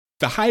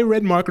The Higher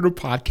Ed Marketer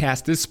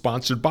podcast is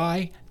sponsored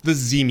by the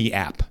Zemi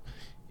app,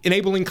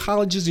 enabling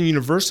colleges and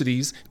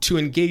universities to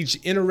engage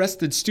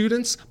interested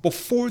students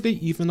before they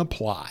even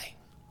apply.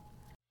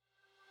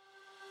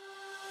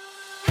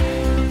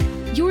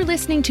 You're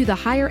listening to The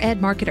Higher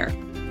Ed Marketer,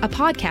 a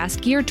podcast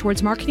geared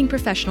towards marketing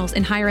professionals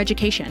in higher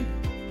education.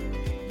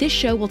 This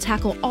show will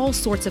tackle all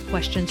sorts of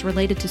questions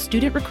related to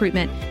student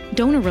recruitment,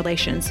 donor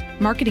relations,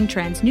 marketing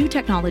trends, new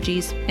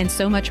technologies, and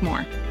so much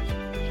more.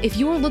 If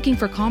you're looking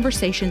for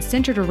conversations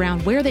centered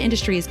around where the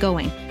industry is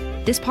going,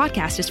 this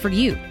podcast is for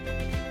you.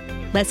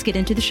 Let's get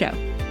into the show.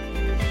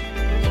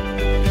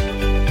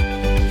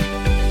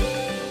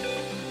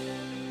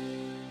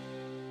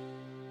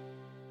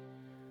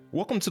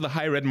 Welcome to the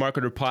Higher Ed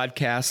Marketer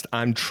podcast.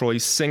 I'm Troy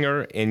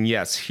Singer, and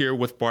yes, here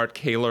with Bart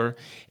Kaler.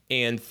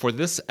 And for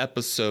this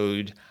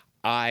episode,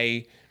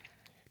 I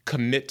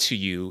commit to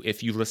you,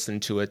 if you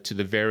listen to it to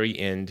the very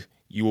end,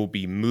 you will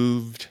be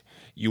moved,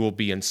 you will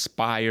be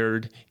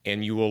inspired,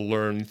 and you will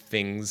learn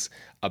things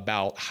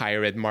about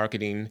higher ed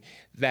marketing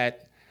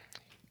that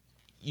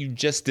you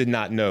just did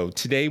not know.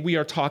 Today, we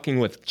are talking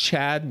with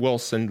Chad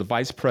Wilson, the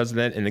Vice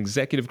President and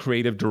Executive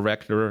Creative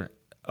Director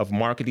of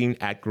Marketing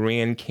at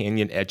Grand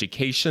Canyon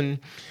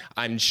Education.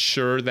 I'm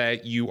sure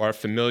that you are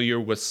familiar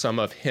with some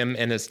of him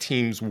and his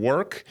team's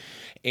work,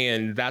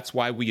 and that's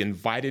why we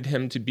invited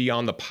him to be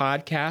on the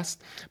podcast.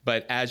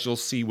 But as you'll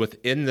see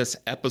within this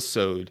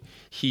episode,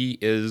 he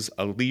is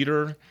a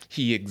leader.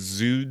 He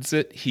exudes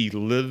it. He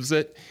lives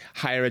it.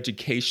 Higher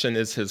education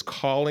is his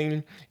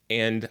calling,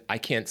 and I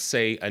can't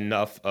say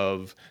enough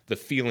of the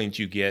feelings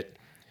you get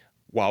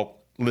while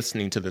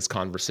listening to this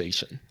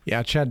conversation.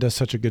 Yeah, Chad does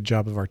such a good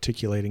job of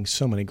articulating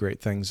so many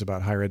great things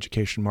about higher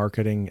education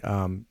marketing.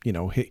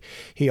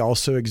 He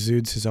also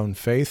exudes his own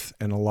faith,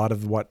 and a lot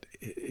of what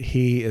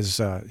he is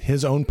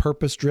his own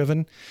purpose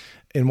driven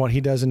in what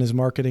he does in his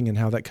marketing, and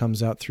how that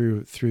comes out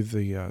through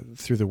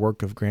the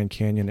work of Grand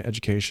Canyon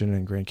Education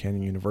and Grand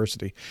Canyon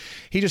University.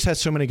 He just has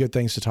so many good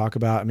things to talk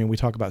about. I mean, we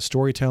talk about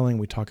storytelling,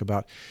 we talk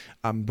about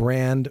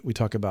brand, we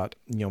talk about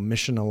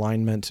mission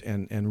alignment,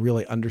 and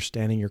really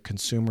understanding your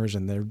consumers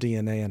and their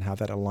DNA and how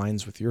that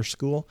aligns with your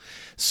school.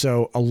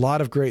 So a lot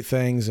of great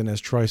things. And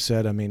as Troy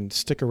said, I mean,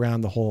 stick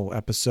around the whole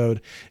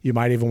episode. You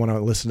might even want to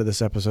listen to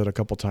this episode a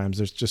couple times.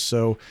 There's just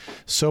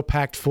so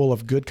packed full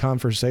of good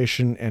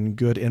conversation and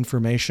good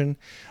information.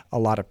 A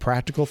lot of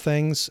practical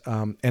things.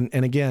 And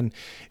again,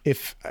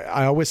 if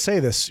I always say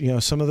this,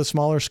 some of the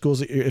smaller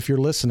schools, if you're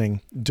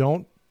listening,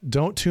 don't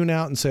tune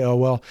out and say, oh,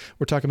 well,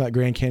 we're talking about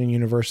Grand Canyon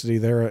University.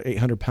 They're an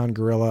 800-pound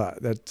gorilla.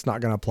 That's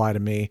not going to apply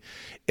to me.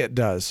 It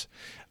does.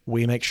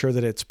 We make sure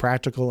that it's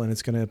practical and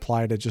it's going to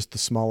apply to just the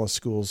smallest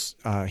schools.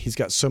 He's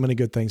got so many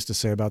good things to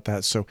say about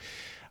that. So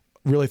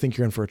really think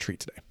you're in for a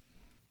treat today.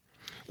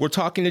 We're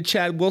talking to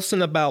Chad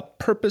Wilson about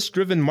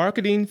purpose-driven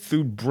marketing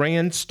through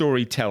brand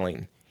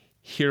storytelling.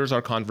 Here's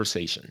our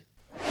conversation.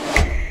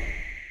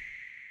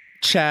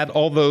 Chad,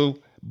 although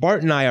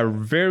Bart and I are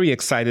very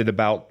excited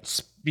about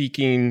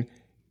speaking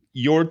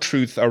your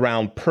truth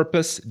around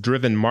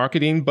purpose-driven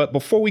marketing, but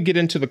before we get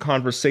into the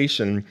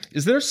conversation,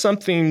 is there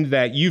something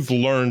that you've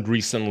learned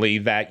recently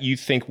that you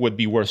think would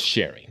be worth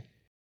sharing?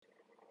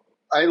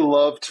 I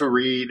love to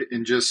read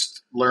and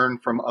just learn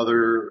from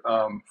other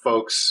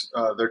folks,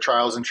 their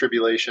trials and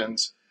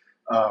tribulations,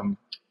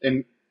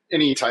 in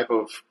any type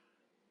of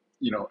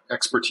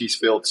expertise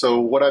field.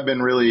 So what I've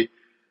been really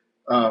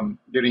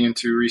getting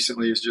into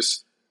recently is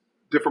just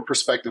different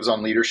perspectives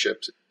on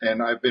leadership.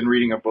 And I've been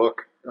reading a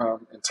book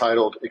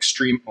entitled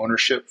Extreme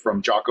Ownership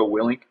from Jocko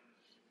Willink.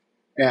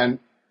 And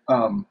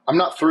I'm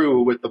not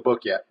through with the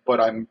book yet,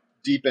 but I'm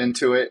deep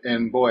into it.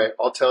 And boy,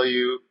 I'll tell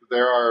you,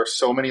 there are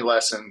so many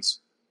lessons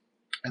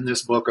in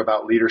this book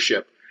about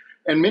leadership.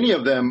 And many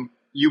of them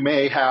you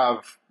may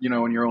have,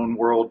 in your own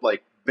world,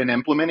 like been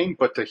implementing,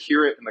 but to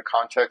hear it in the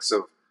context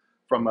of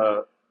from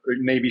a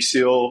Navy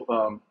SEAL,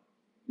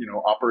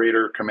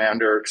 operator,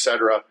 commander, et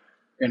cetera,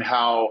 and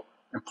how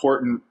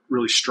important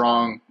really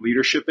strong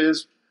leadership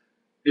is,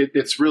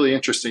 it's really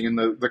interesting. And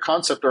the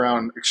concept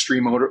around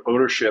extreme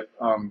ownership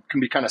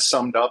can be kind of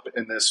summed up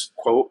in this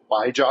quote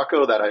by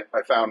Jocko that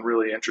I found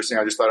really interesting.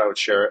 I just thought I would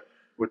share it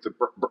with the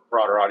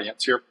broader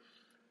audience here.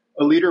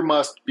 A leader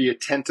must be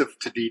attentive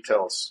to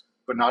details,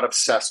 but not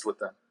obsessed with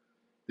them.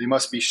 They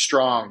must be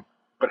strong,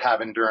 but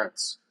have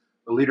endurance.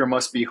 A leader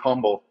must be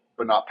humble,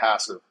 but not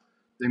passive.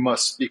 They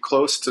must be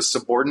close to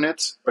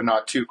subordinates, but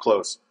not too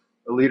close.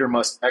 A leader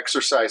must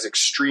exercise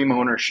extreme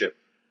ownership,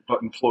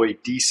 but employ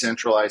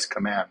decentralized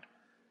command.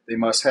 They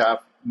must have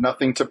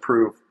nothing to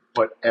prove,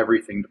 but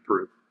everything to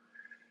prove.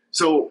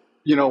 So,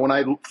 when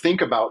I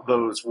think about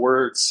those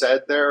words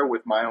said there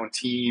with my own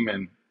team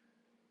and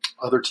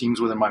other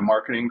teams within my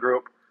marketing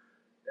group,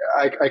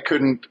 I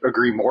couldn't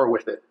agree more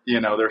with it.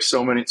 There's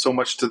so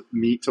much to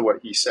meat to what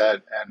he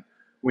said. And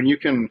when you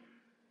can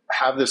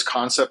have this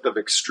concept of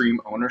extreme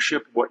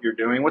ownership, what you're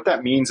doing, what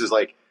that means is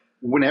like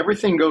when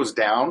everything goes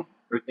down,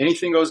 or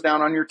anything goes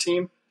down on your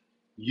team,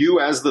 you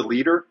as the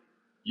leader,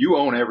 you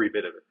own every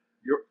bit of it.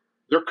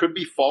 There could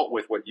be fault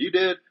with what you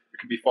did. There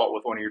could be fault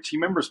with one of your team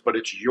members, but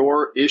it's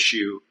your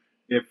issue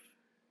if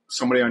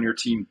somebody on your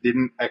team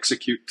didn't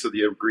execute to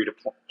the agreed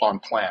upon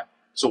plan.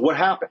 So what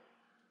happened?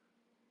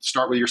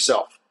 Start with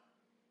yourself,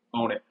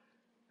 own it,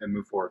 and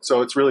move forward.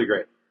 So it's really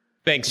great.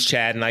 Thanks,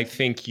 Chad. And I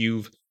think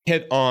you've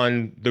hit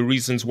on the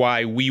reasons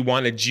why we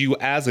wanted you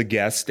as a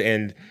guest,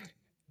 and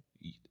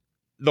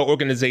the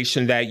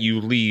organization that you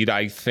lead.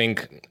 I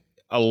think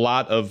a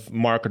lot of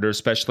marketers,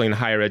 especially in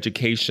higher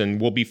education,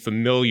 will be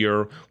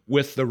familiar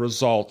with the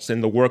results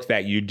and the work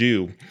that you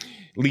do.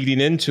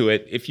 Leading into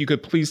it, if you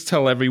could please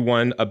tell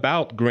everyone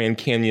about Grand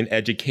Canyon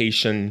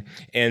Education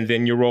and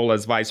then your role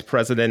as Vice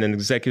President and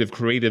Executive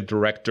Creative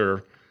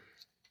Director.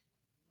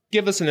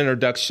 Give us an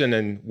introduction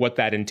and what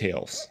that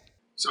entails.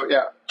 So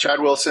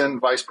Chad Wilson,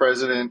 Vice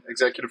President,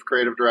 Executive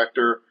Creative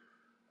Director.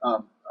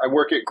 I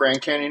work at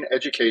Grand Canyon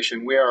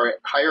Education. We are a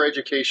higher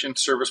education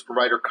service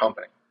provider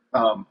company.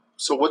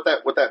 So what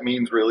that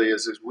means really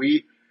is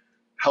we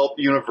help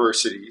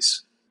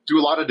universities do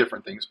a lot of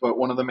different things, but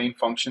one of the main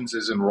functions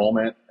is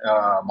enrollment,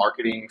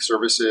 marketing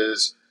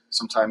services.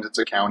 Sometimes it's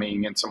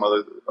accounting and some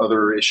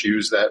other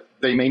issues that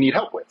they may need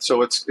help with.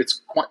 So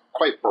it's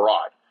quite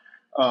broad.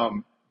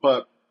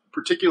 But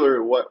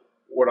particularly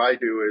what I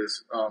do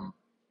is I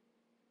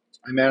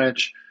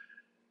manage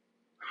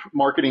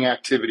marketing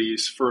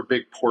activities for a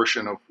big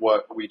portion of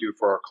what we do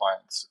for our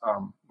clients.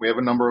 We have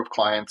a number of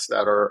clients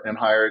that are in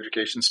higher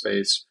education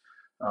space.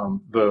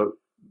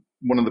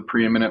 One of the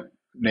preeminent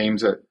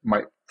names that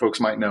folks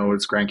might know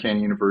is Grand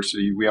Canyon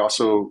University. We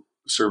also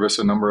service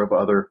a number of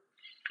other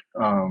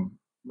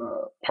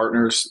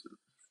partners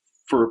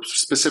for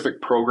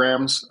specific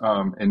programs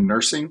in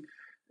nursing,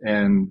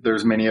 and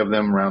there's many of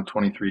them, around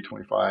 23,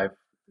 25,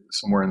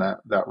 somewhere in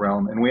that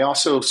realm. And we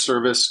also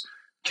service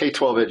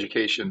K-12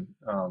 education,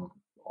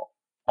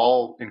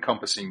 all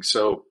encompassing.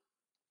 So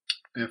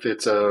if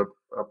it's a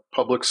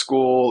public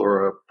school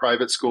or a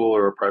private school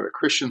or a private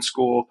Christian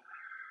school,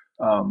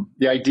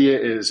 the idea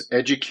is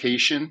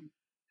education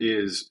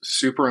is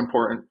super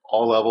important,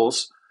 all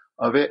levels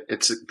of it.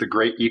 It's the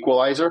great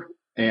equalizer,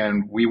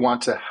 and we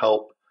want to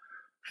help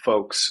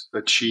folks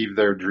achieve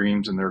their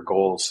dreams and their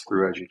goals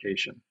through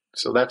education.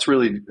 So that's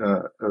really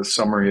a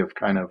summary of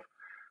kind of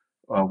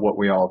what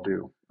we all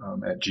do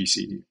at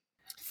GCE.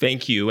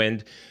 Thank you.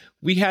 And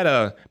we had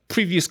a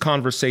previous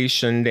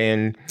conversation,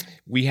 and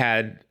we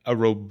had a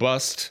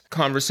robust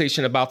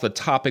conversation about the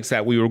topics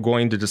that we were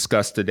going to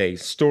discuss today: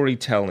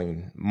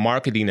 storytelling,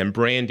 marketing, and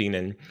branding.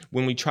 And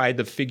when we tried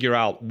to figure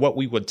out what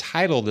we would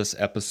title this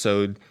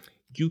episode,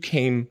 you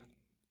came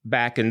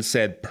back and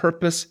said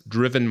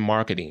purpose-driven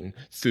marketing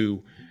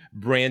through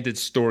branded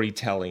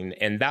storytelling.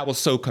 And that was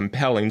so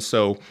compelling.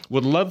 So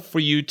would love for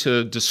you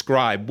to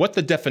describe what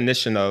the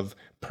definition of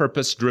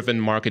purpose-driven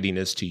marketing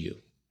is to you.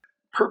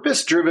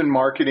 Purpose-driven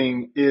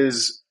marketing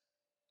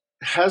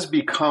has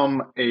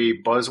become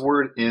a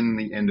buzzword in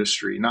the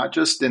industry, not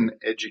just in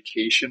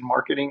education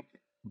marketing,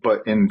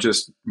 but in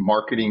just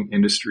marketing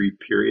industry,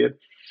 period.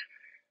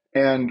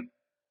 And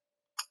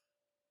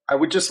I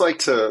would just like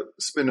to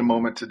spend a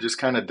moment to just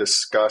kind of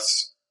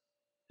discuss,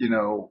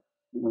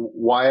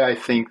 why I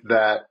think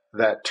that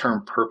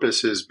term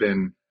purpose has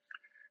been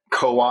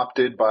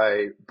co-opted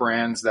by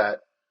brands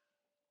that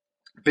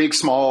big,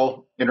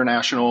 small,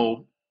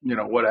 international,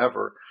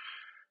 whatever,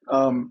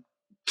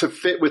 to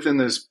fit within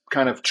this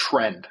kind of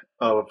trend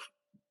of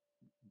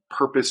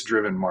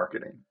purpose-driven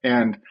marketing.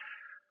 And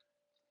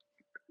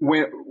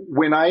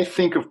when I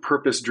think of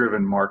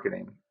purpose-driven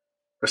marketing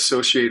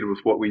associated with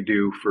what we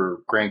do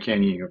for Grand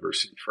Canyon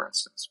University, for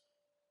instance,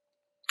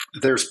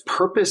 there's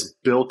purpose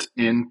built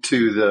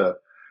into the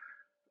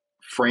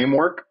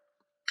framework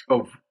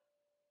of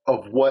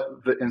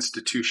what the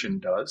institution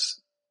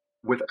does.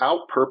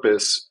 Without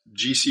purpose,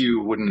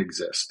 GCU wouldn't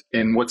exist.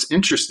 And what's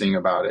interesting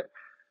about it,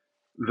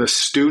 the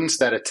students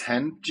that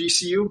attend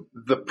GCU,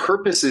 the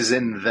purpose is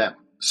in them.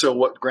 So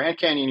what Grand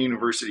Canyon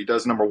University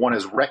does, number one,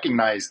 is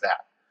recognize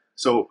that.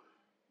 So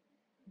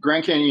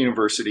Grand Canyon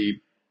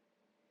University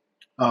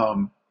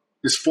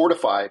is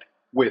fortified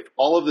with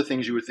all of the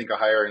things you would think a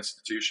higher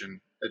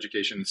education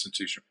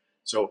institution.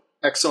 So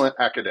excellent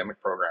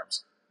academic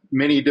programs,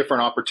 many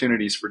different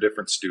opportunities for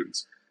different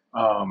students,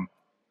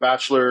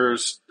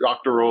 bachelor's,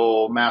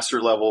 doctoral,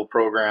 master level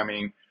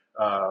programming,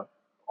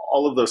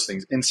 all of those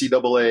things,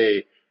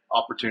 NCAA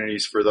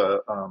opportunities for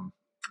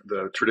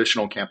the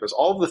traditional campus,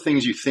 all of the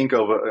things you think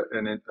of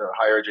in a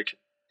higher education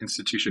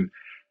institution,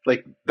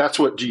 like that's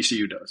what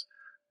GCU does.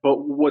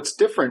 But what's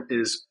different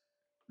is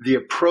the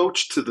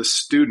approach to the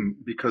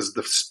student, because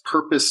the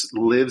purpose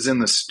lives in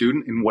the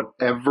student in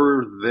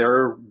whatever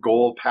their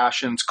goal,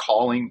 passions,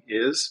 calling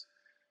is.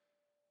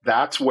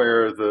 That's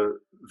where the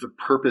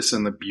purpose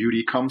and the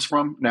beauty comes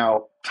from.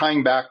 Now,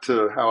 tying back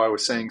to how I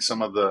was saying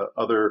some of the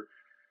other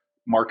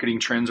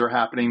marketing trends are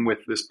happening with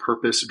this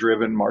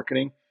purpose-driven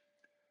marketing,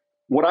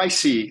 what I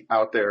see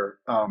out there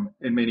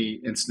in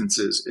many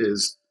instances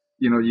is,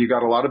 you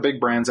got a lot of big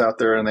brands out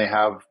there and they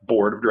have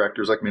board of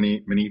directors, like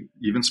many,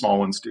 even small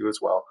ones do as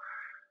well.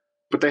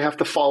 But they have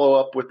to follow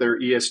up with their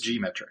ESG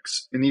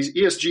metrics. And these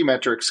ESG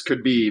metrics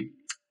could be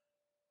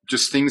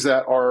just things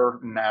that are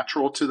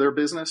natural to their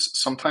business.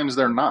 Sometimes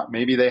they're not.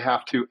 Maybe they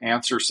have to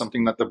answer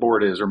something that the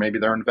board is, or maybe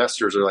their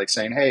investors are like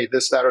saying, hey,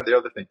 this, that, or the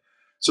other thing.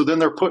 So then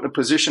they're put in a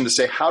position to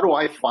say, how do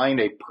I find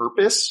a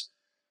purpose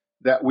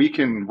that we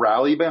can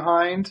rally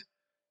behind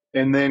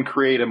and then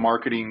create a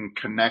marketing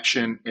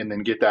connection and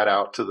then get that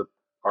out to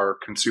our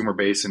consumer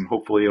base, and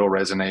hopefully it'll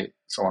resonate,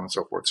 so on and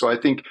so forth. So I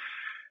think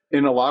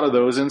in a lot of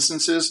those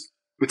instances,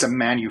 it's a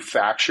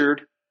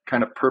manufactured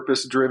kind of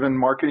purpose-driven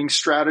marketing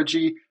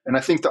strategy. And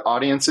I think the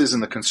audiences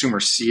and the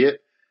consumers see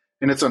it,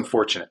 and it's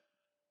unfortunate.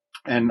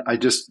 And I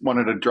just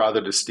wanted to draw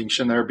the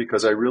distinction there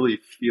because I really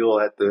feel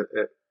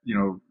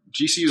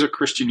GCU is a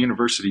Christian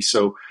university.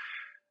 So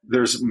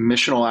there's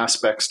missional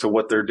aspects to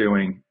what they're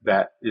doing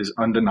that is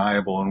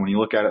undeniable. And when you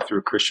look at it through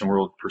a Christian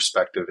world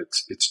perspective,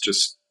 it's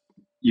just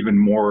even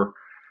more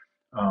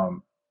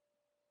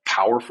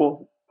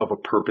powerful of a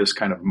purpose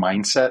kind of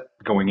mindset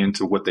going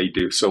into what they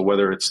do. So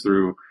whether it's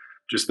through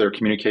just their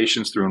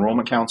communications through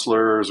enrollment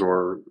counselors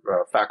or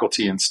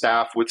faculty and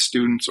staff with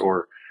students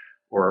or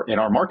in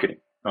our marketing,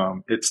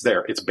 it's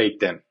there, it's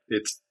baked in.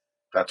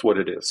 That's what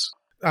it is.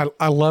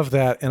 I love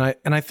that.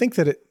 And I think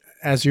that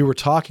as you were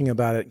talking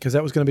about it, because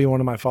that was going to be one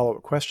of my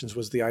follow-up questions,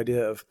 was the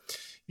idea of,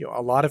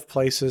 a lot of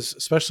places,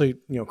 especially,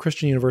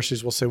 Christian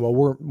universities will say, well,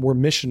 we're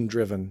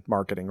mission-driven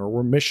marketing, or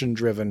we're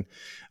mission-driven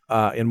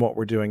in what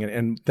we're doing.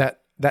 And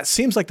that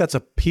seems like that's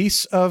a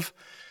piece of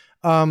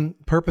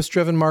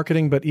purpose-driven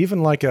marketing, but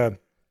even like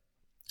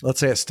let's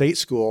say a state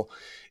school,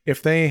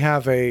 if they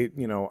have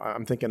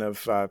I'm thinking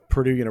of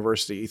Purdue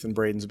University. Ethan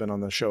Braden's been on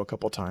the show a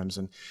couple of times,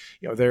 and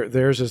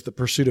theirs is the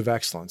pursuit of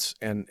excellence,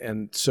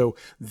 and so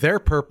their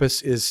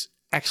purpose is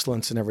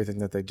excellence in everything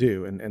that they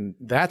do, and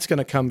that's going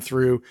to come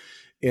through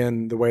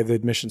in the way the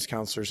admissions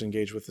counselors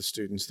engage with the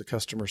students, the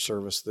customer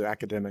service, the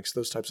academics,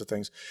 those types of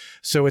things.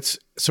 So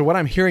what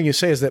I'm hearing you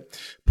say is that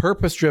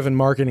purpose-driven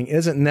marketing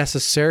isn't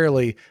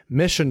necessarily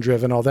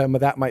mission-driven, although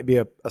that might be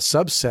a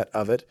subset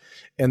of it.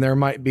 And there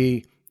might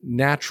be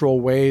natural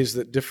ways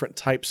that different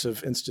types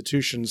of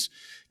institutions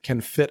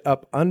can fit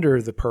up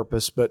under the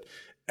purpose. But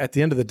at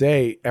the end of the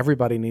day,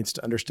 everybody needs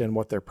to understand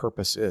what their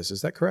purpose is.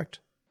 Is that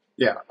correct?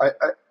 Yeah, I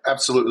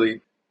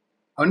absolutely.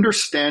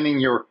 Understanding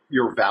your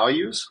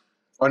values,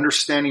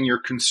 understanding your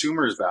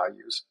consumers'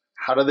 values,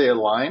 how do they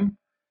align?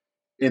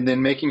 And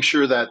then making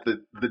sure that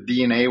the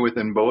DNA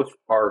within both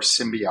are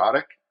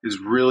symbiotic is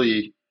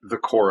really the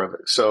core of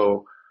it.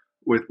 So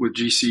with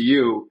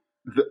GCU,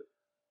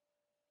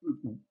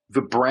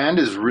 the brand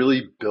is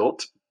really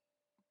built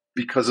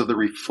because of the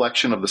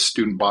reflection of the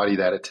student body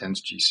that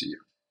attends GCU,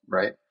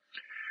 right?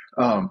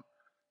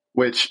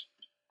 Which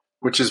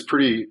is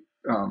pretty,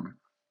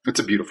 it's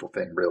a beautiful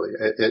thing, really.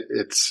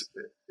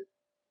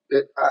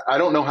 I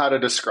don't know how to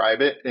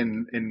describe it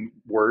in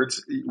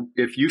words.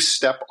 If you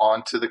step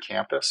onto the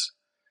campus,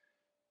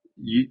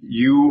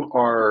 you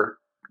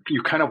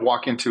kind of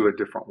walk into a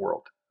different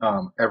world.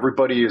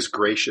 Everybody is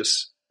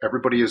gracious.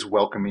 Everybody is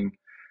welcoming.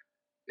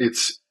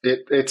 It's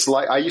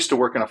like, I used to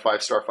work in a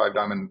 5-star,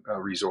 5-diamond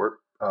resort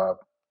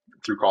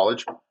through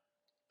college,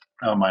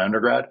 my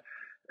undergrad.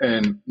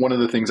 And one of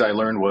the things I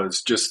learned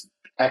was just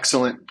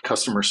excellent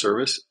customer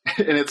service.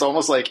 And it's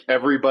almost like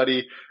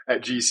everybody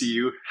at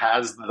GCU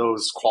has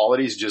those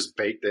qualities just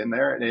baked in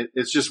there. And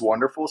it's just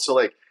wonderful. So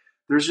like,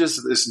 there's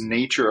just this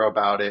nature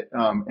about it.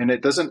 And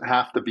it doesn't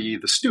have to be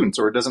the students,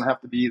 or it doesn't have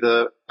to be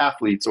the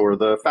athletes or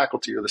the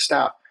faculty or the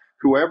staff.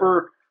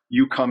 Whoever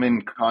you come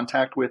in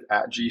contact with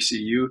at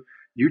GCU,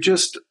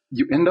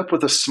 you end up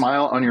with a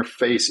smile on your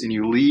face, and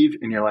you leave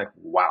and you're like,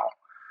 wow,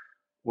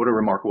 what a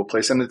remarkable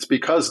place. And it's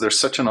because there's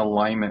such an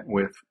alignment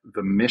with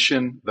the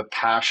mission, the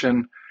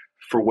passion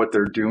for what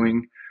they're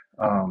doing,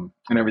 and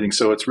everything.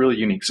 So it's really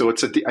unique. So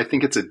I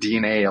think it's a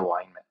DNA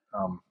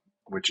alignment,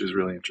 which is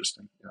really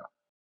interesting. Yeah.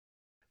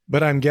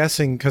 But I'm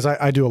guessing, because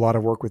I do a lot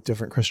of work with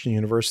different Christian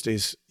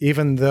universities,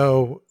 even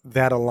though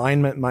that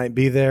alignment might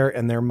be there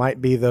and there might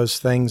be those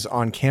things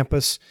on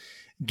campus,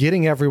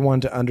 getting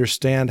everyone to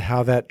understand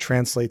how that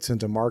translates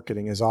into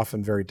marketing is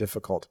often very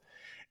difficult.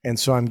 And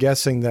so I'm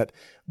guessing that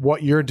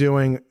what you're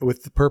doing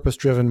with the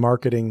purpose-driven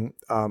marketing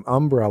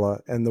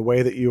umbrella, and the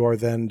way that you are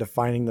then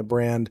defining the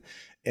brand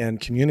and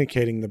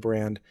communicating the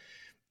brand,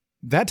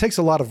 that takes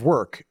a lot of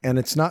work. And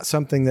it's not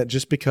something that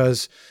just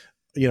because,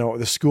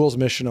 the school's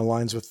mission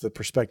aligns with the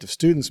prospective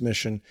student's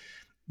mission,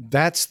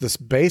 that's the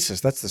basis,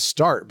 that's the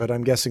start. But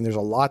I'm guessing there's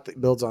a lot that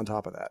builds on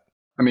top of that.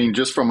 I mean,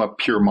 just from a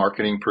pure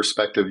marketing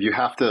perspective, you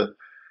have to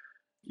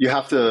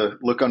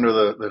look under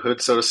the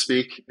hood, so to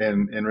speak,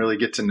 and really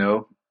get to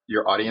know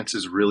your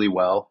audiences really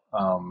well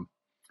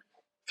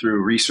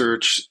through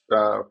research,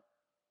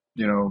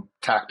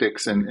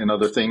 tactics and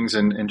other things,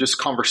 and just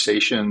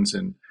conversations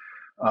and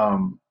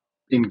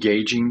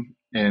engaging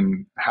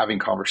and having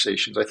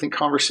conversations. I think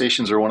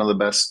conversations are one of the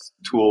best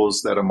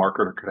tools that a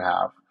marketer could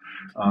have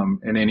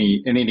in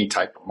any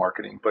type of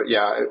marketing. But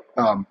yeah,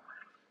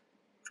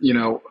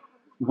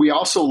 we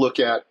also look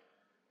at,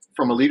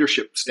 from a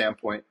leadership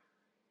standpoint,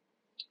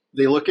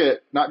 they look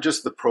at not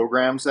just the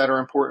programs that are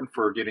important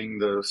for getting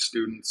the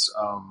students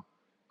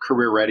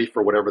career ready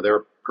for whatever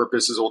their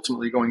purpose is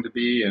ultimately going to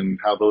be and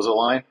how those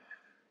align.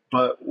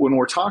 But when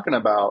we're talking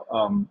about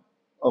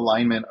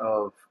alignment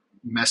of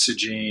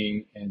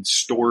messaging and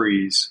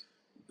stories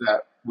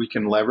that we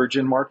can leverage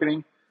in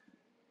marketing,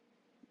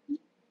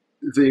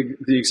 the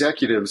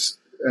executives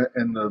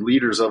and the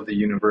leaders of the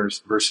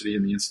university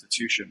and the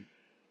institution,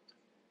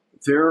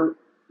 they're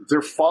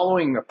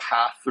following a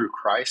path through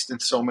Christ in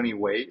so many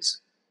ways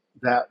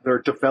that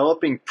they're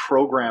developing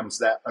programs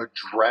that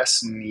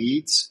address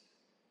needs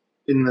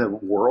in the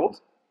world.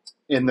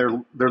 And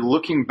they're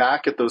looking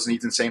back at those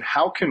needs and saying,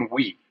 how can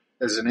we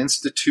as an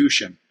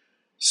institution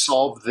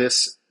solve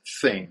this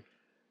thing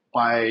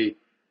by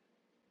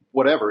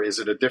whatever? Is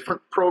it a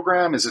different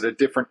program? Is it a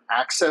different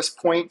access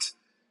point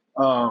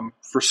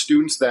for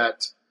students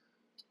that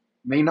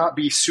may not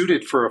be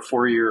suited for a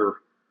 4-year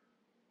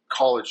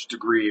college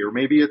degree? Or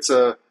maybe it's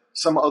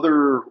some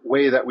other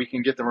way that we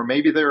can get them, or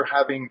maybe they're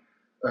having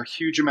a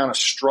huge amount of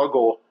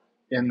struggle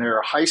in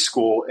their high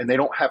school and they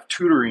don't have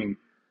tutoring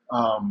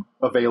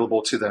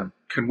available to them.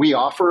 Can we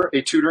offer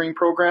a tutoring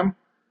program?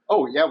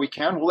 Oh, yeah, we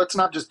can. Well, let's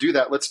not just do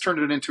that. Let's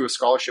turn it into a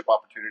scholarship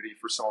opportunity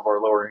for some of our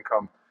lower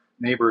income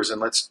neighbors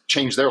and let's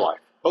change their life.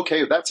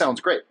 Okay, that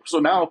sounds great. So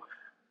now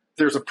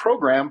there's a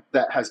program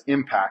that has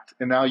impact,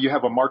 and now you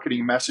have a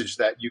marketing message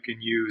that you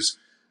can use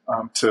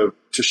to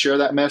share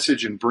that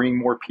message and bring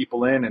more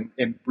people in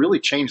and really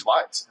change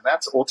lives. And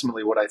that's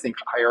ultimately what I think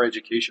higher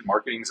education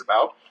marketing is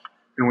about.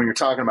 And when you're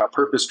talking about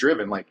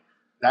purpose-driven, like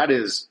that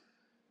is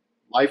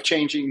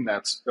life-changing,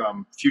 that's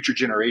future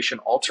generation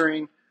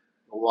altering.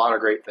 A lot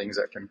of great things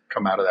that can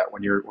come out of that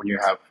when you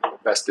have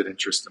vested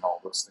interest in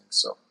all those things.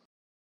 So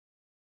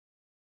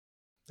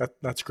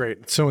that's great.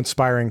 It's so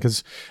inspiring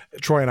because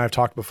Troy and I have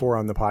talked before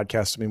on the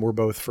podcast. I mean, we're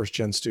both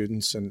first-gen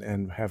students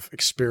and have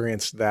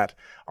experienced that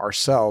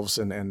ourselves.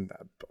 And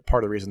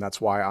part of the reason that's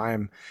why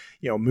I'm,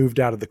 moved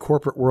out of the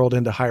corporate world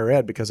into higher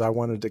ed, because I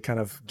wanted to kind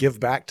of give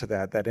back to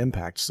that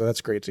impact. So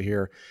that's great to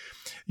hear.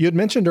 You had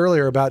mentioned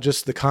earlier about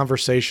just the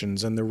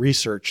conversations and the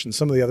research and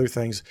some of the other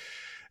things.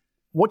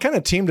 What kind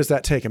of team does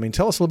that take? I mean,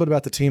 tell us a little bit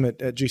about the team at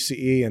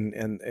GCE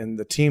and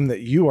the team that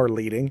you are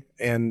leading,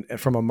 and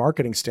from a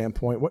marketing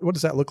standpoint, what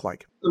does that look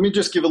like? Let me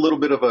just give a little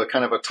bit of a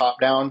kind of a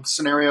top-down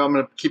scenario. I'm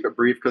going to keep it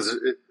brief because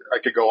I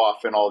could go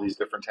off in all these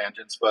different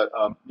tangents. But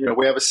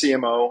we have a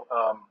CMO,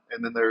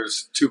 and then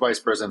there's 2 vice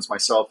presidents,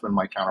 myself and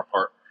my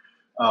counterpart.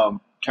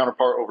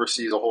 Counterpart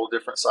oversees a whole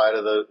different side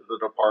of the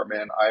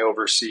department. I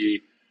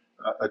oversee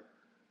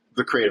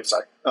the creative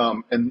side,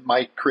 and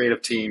my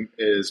creative team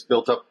is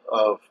built up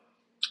of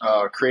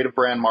creative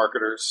brand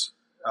marketers.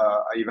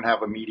 I even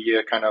have a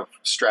media kind of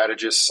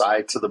strategist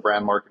side to the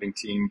brand marketing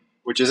team,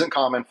 which isn't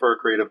common for a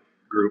creative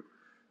group.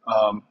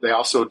 They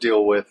also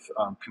deal with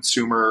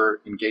consumer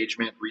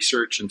engagement,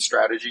 research, and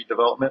strategy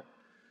development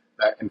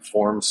that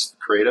informs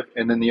creative.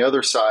 And then the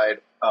other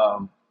side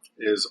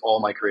is all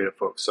my creative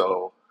folks.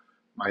 So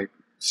my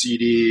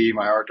CD,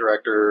 my art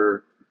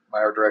directors,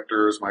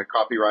 my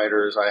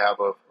copywriters. I have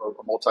a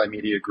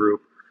multimedia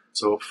group.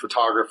 So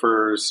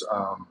photographers,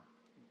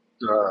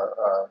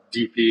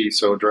 DP,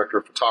 so director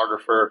of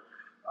photographer,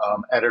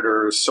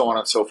 editors, so on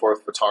and so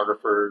forth,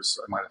 photographers.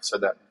 I might have said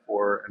that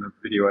before, and a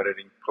video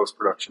editing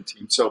post-production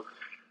team. So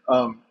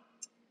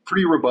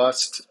pretty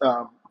robust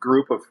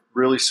group of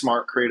really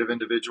smart, creative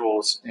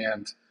individuals.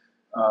 And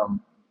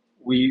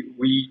we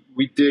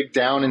dig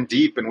down and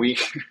deep, and we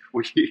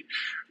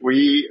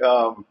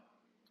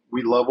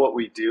love what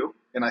we do.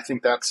 And I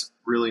think that's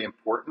really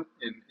important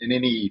in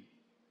any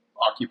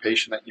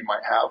occupation that you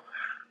might have.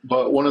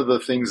 But one of the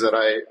things that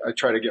I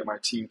try to get my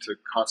team to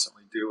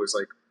constantly do is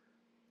like,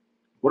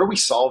 what are we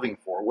solving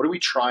for? What are we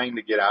trying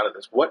to get out of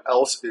this? What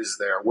else is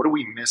there? What are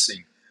we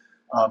missing?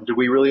 Do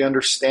we really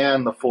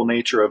understand the full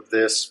nature of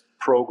this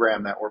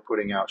program that we're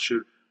putting out?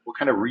 What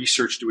kind of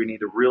research do we need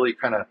to really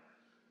kind of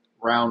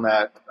round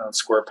that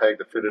square peg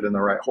to fit it in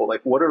the right hole?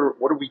 Like, what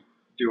are we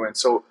doing?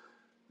 So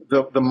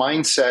the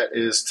mindset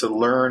is to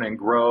learn and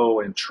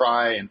grow and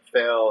try and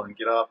fail and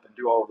get up and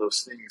do all of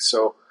those things.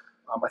 So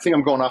I think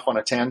I'm going off on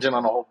a tangent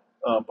on a whole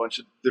bunch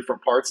of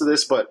different parts of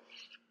this, but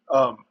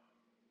and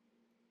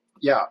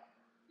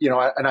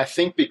I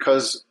think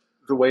because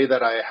the way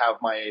that I have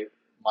my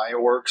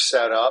org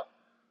set up,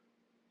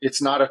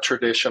 it's not a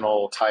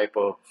traditional type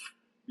of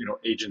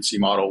agency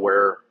model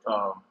where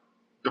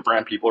the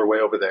brand people are way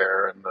over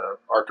there and the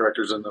art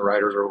directors and the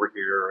writers are over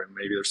here, and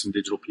maybe there's some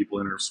digital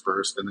people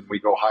interspersed, and then we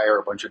go hire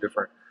a bunch of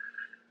different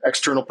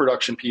external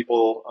production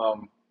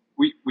people.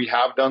 We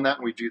have done that,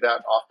 and we do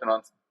that often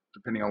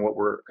depending on what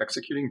we're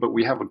executing, but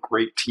we have a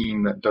great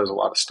team that does a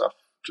lot of stuff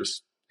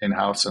just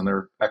in-house, and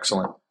they're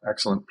excellent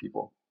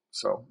people.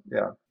 So,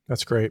 yeah.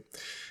 That's great.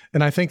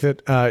 And I think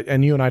that,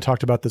 and you and I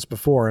talked about this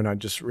before, and I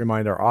just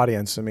remind our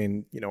audience, I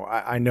mean,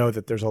 I know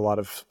that there's a lot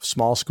of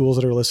small schools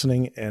that are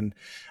listening, and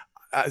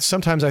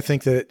sometimes I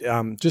think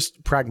that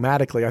just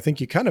pragmatically, I think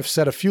you kind of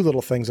said a few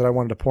little things that I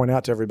wanted to point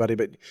out to everybody,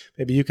 but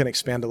maybe you can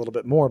expand a little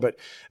bit more. But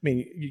I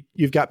mean,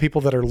 you've got people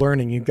that are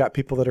learning, you've got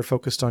people that are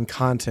focused on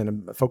content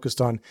and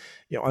focused on,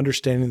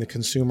 understanding the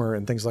consumer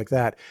and things like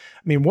that.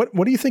 I mean, what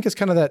do you think is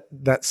kind of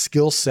that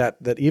skill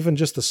set that even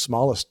just the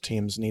smallest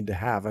teams need to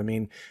have? I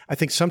mean, I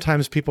think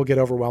sometimes people get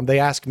overwhelmed. They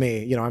ask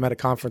me, I'm at a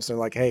conference and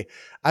they're like, hey,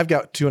 I've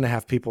got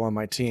 2.5 people on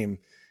my team.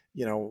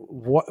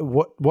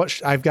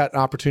 I've got an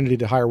opportunity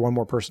to hire one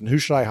more person. Who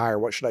should I hire?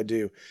 What should I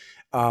do?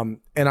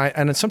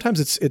 And sometimes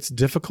it's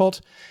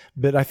difficult,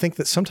 but I think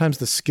that sometimes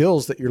the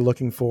skills that you're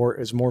looking for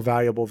is more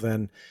valuable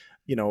than,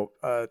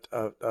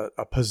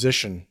 a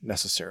position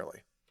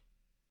necessarily.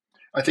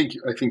 I think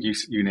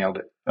you nailed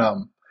it.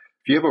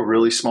 If you have a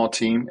really small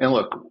team, and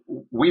look,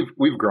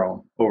 we've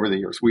grown over the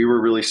years. We were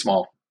really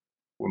small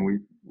when we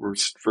were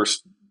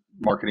first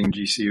marketing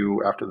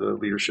GCU after the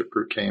leadership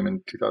group came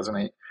in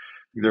 2008.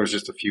 There was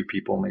just a few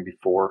people, maybe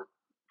 4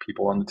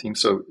 people on the team.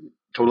 So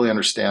totally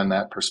understand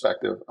that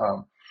perspective.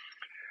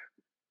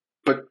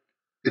 But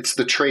it's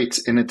the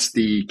traits and it's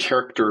the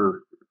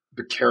character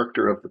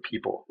of the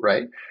people,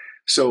 right?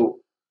 So,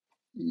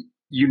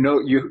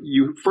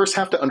 you first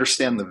have to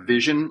understand the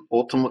vision,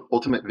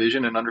 ultimate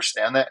vision, and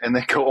understand that, and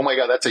then go, oh my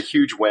God, that's a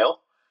huge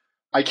whale.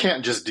 I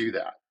can't just do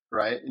that,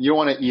 right? You don't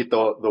want to eat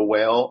the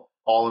whale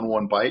all in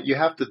one bite. You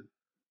have to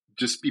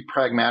just be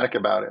pragmatic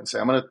about it and say,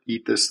 I'm going to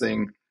eat this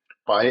thing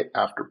bite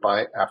after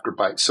bite after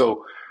bite.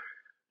 So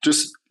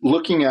just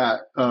looking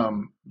at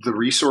the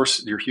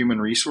resource, your human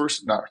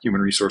resource, not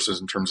human resources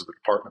in terms of the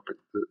department, but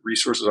the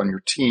resources on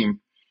your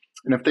team.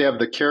 And if they have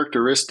the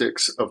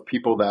characteristics of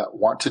people that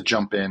want to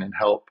jump in and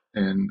help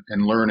and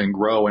learn and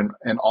grow and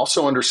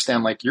also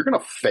understand, like, you're going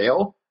to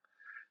fail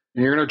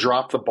and you're going to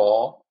drop the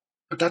ball,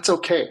 but that's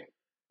okay.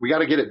 We got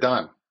to get it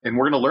done and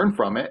we're going to learn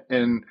from it.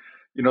 And,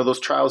 those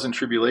trials and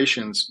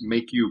tribulations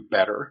make you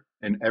better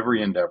in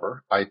every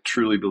endeavor. I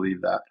truly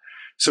believe that.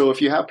 So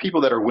if you have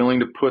people that are willing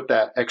to put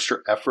that extra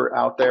effort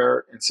out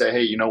there and say,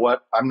 hey, you know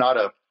what? I'm not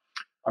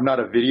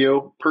a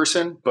video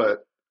person,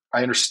 but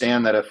I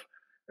understand that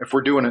if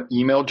we're doing an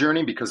email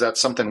journey, because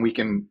that's something we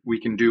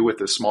can do with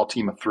a small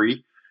team of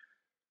 3,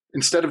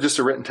 instead of just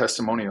a written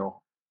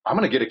testimonial, I'm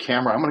going to get a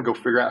camera. I'm going to go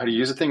figure out how to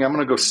use the thing. I'm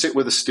going to go sit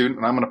with a student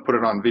and I'm going to put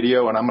it on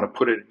video and I'm going to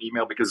put it in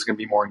email because it's going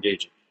to be more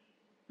engaging.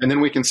 And then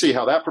we can see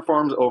how that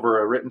performs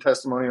over a written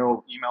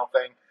testimonial email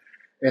thing.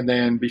 And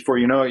then before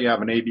you know it, you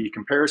have an A/B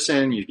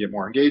comparison, you get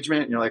more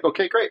engagement, and you're like,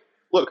 okay, great.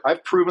 Look,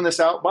 I've proven this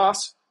out,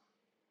 boss.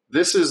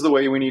 This is the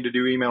way we need to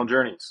do email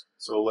journeys.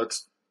 So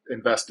let's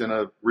invest in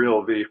a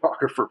real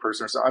videographer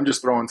person. So I'm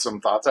just throwing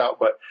some thoughts out,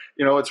 but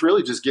it's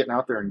really just getting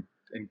out there and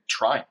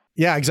trying.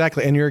 Yeah,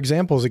 exactly. And your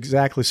example is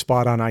exactly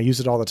spot on. I use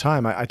it all the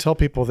time. I tell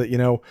people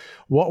that,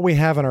 what we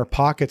have in our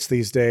pockets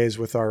these days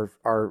with our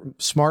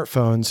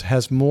smartphones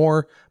has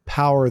more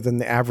power than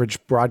the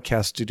average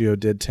broadcast studio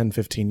did 10,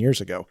 15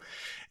 years ago.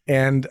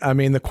 And I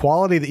mean, the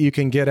quality that you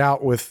can get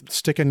out with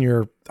sticking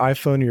your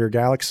iPhone or your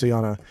Galaxy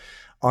on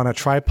a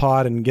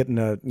tripod and getting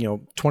a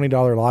 $20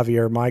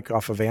 lavalier mic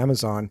off of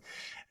Amazon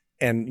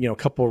and a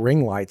couple of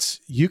ring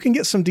lights, you can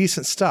get some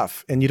decent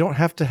stuff. And you don't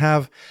have to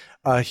have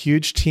a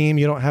huge team.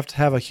 You don't have to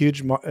have a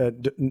huge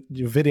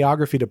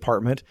videography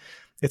department.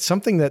 It's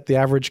something that the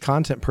average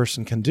content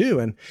person can do.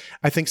 And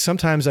I think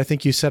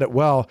you said it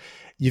well.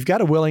 You've got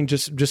to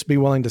just be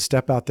willing to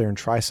step out there and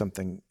try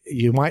something.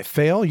 You might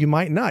fail, you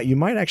might not. You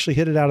might actually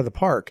hit it out of the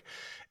park.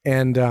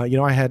 And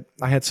I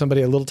had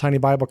somebody at Little Tiny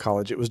Bible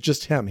College. It was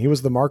just him. He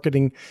was the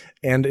marketing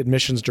and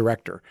admissions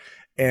director.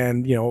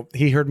 And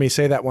he heard me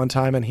say that one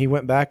time, and he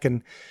went back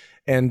and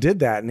did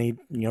that. And he,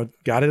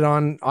 got it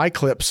on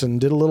iClips and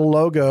did a little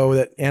logo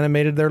that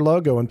animated their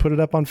logo and put it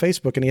up on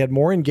Facebook. And he had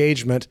more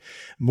engagement,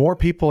 more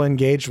people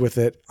engaged with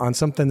it on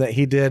something that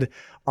he did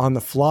on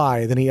the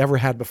fly than he ever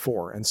had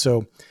before. And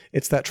so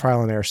it's that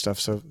trial and error stuff.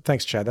 So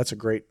thanks, Chad. That's a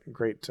great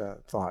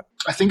thought.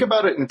 I think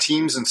about it in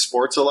teams and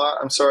sports a lot.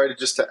 I'm sorry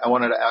I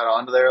wanted to add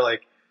on to there.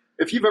 Like,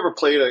 if you've ever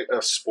played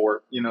a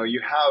sport,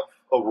 you have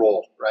a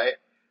role, right?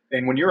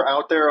 And when you're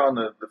out there on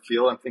the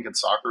field, I'm thinking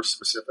soccer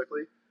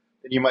specifically,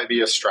 and you might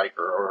be a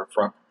striker or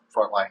a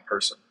frontline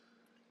person.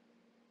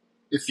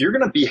 If you're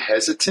going to be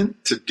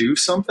hesitant to do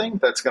something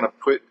that's going to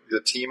put the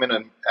team in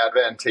an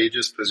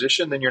advantageous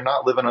position, then you're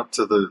not living up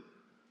to the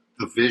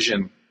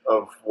vision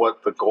of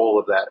what the goal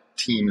of that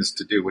team is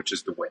to do, which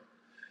is to win.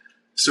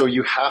 So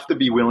you have to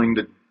be willing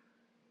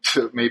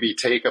to maybe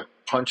take a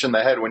punch in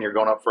the head when you're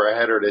going up for a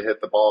header to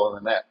hit the ball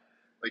in the net.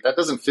 Like, that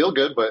doesn't feel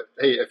good, but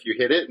hey, if you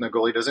hit it and the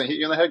goalie doesn't hit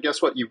you in the head,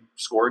 guess what? You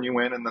score and you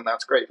win, and then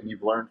that's great, and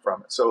you've learned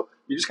from it. So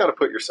you just got to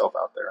put yourself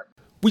out there.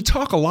 We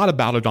talk a lot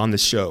about it on the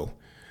show.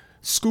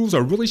 Schools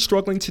are really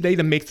struggling today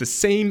to make the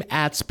same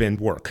ad spend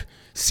work.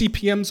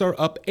 CPMs are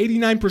up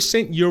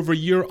 89% year over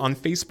year on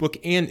Facebook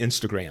and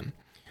Instagram.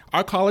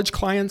 Our college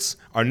clients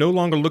are no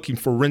longer looking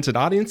for rented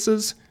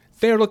audiences.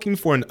 They're looking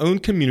for an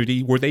owned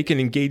community where they can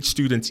engage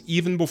students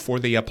even before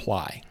they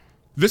apply.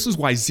 This is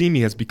why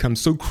Zemi has become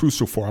so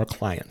crucial for our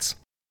clients.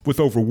 With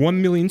over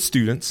 1 million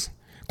students,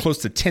 close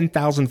to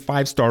 10,000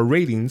 five-star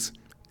ratings,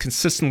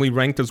 consistently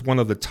ranked as one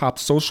of the top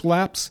social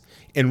apps,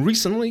 and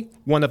recently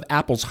one of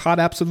Apple's hot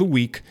apps of the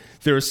week,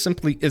 there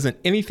simply isn't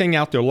anything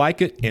out there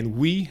like it, and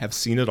we have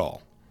seen it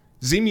all.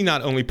 Zeemi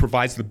not only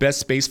provides the best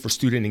space for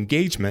student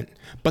engagement,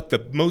 but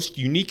the most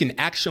unique and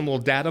actionable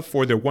data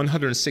for their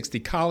 160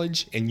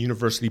 college and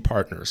university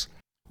partners.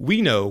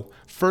 We know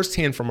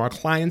firsthand from our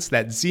clients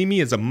that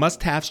Zeemi is a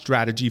must-have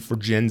strategy for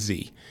Gen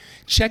Z.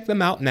 Check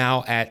them out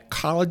now at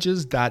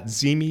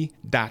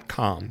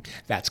colleges.zeemi.com.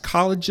 That's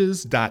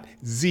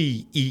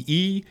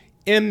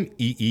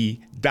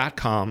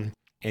colleges.zeemee.com.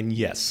 And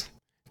yes,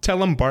 tell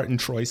them Bart and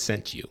Troy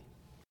sent you.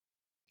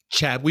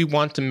 Chad, we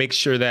want to make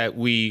sure that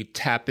we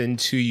tap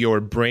into your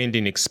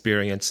branding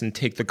experience and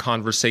take the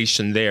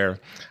conversation there.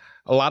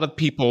 A lot of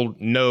people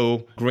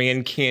know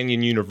Grand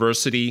Canyon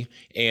University,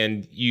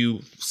 and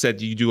you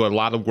said you do a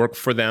lot of work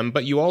for them,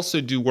 but you also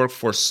do work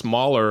for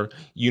smaller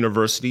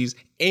universities.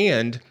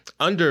 And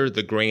under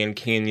the Grand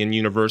Canyon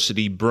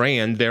University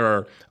brand, there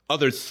are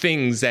other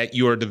things that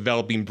you're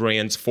developing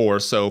brands for.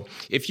 So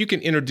if you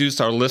can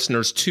introduce our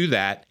listeners to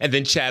that, and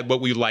then Chad,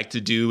 what we'd like to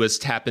do is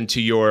tap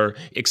into your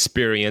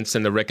experience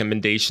and the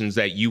recommendations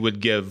that you would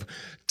give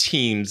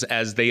teams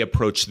as they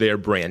approach their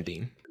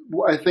branding.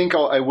 Well, I think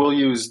I will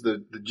use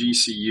the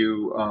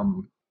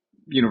GCU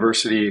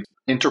University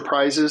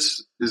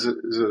Enterprises is a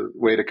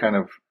way to kind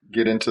of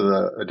get into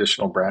the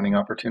additional branding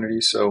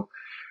opportunities. So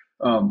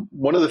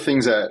one of the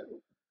things that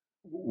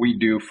we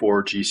do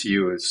for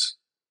GCU is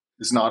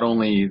not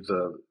only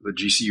the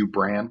GCU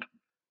brand,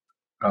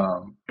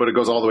 but it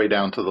goes all the way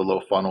down to the low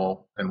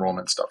funnel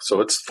enrollment stuff.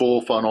 So it's full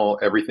funnel,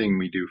 everything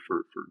we do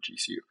for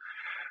GCU.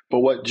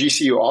 But what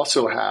GCU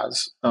also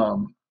has,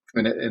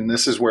 and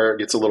this is where it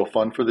gets a little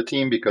fun for the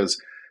team, because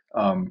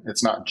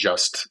it's not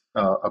just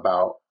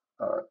about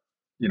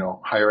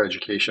higher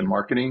education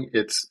marketing.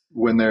 It's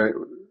when they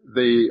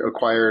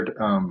acquired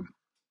a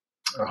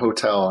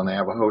hotel, and they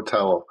have a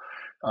hotel,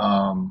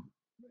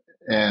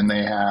 and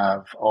they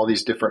have all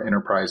these different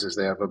enterprises.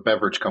 They have a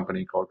beverage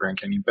company called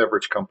Grand Canyon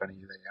Beverage Company.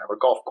 They have a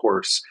golf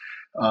course,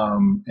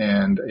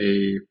 and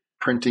a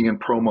printing and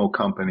promo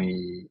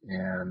company,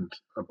 and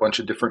a bunch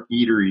of different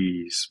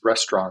eateries,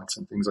 restaurants,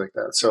 and things like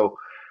that. So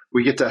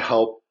we get to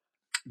help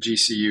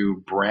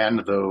GCU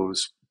brand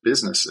those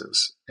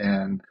businesses,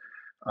 and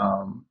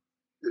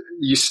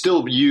you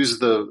still use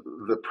the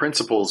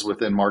principles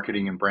within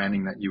marketing and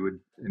branding that you would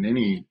in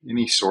any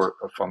sort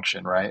of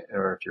function, right?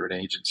 Or if you're an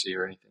agency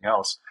or anything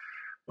else,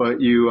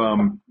 but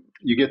you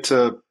get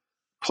to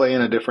play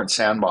in a different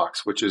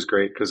sandbox, which is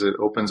great because it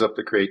opens up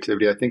the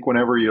creativity. I think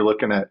whenever you're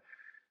looking at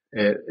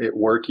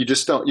work, you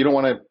don't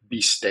want to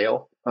be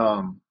stale,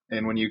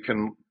 and when you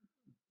can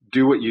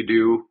do what you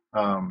do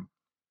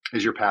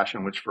is your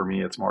passion, which for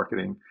me it's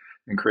marketing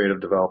and creative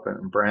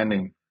development and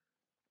branding,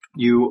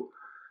 you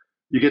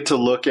get to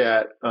look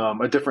at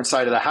a different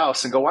side of the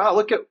house and go, wow,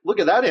 look at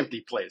that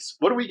empty place.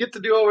 What do we get to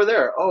do over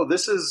there? Oh,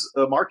 this is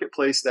a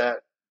marketplace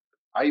that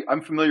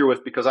I'm familiar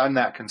with because I'm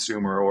that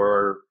consumer,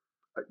 or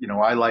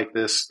I like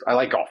this. I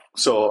like golf,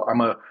 so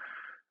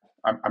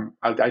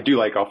I do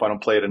like golf. I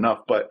don't play it enough,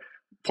 but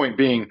point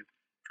being,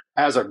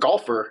 as a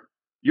golfer,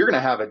 you're going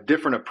to have a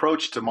different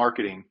approach to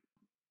marketing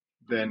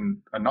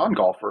than a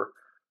non-golfer.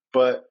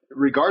 But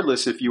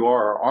regardless if you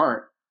are or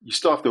aren't, you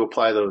still have to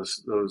apply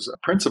those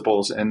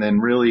principles, and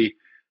then really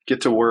get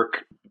to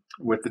work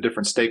with the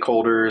different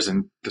stakeholders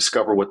and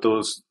discover what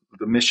the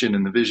mission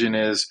and the vision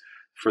is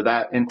for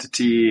that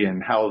entity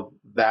and how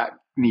that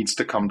needs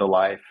to come to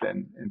life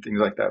and things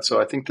like that. So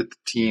I think that the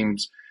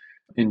teams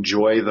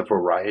enjoy the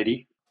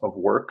variety of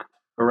work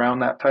around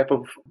that type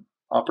of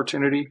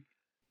opportunity.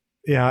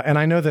 Yeah. And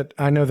I know that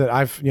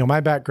I've, my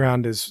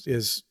background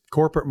is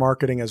corporate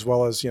marketing, as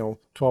well as,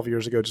 12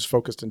 years ago, just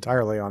focused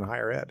entirely on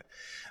higher ed.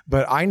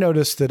 But I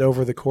noticed that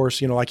over the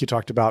course, like you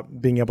talked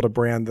about, being able to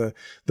brand the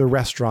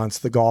restaurants,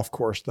 the golf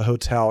course, the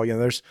hotel,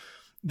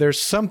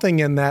 there's something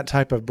in that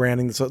type of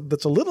branding that's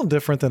a little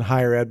different than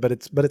higher ed, but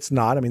it's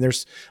not. I mean,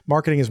 there's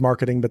marketing is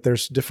marketing, but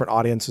there's different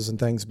audiences and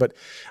things. But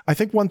I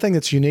think one thing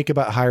that's unique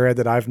about higher ed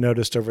that I've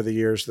noticed over the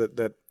years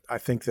that I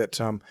think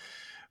that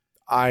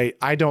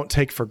I don't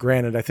take for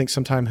granted, I think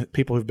sometimes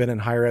people who've been in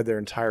higher ed their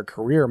entire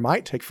career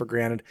might take for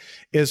granted,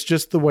 is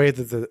just the way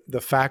that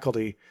the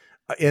faculty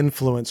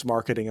influence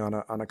marketing on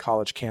a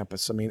college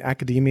campus. I mean,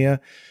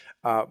 academia,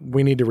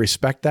 we need to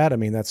respect that. I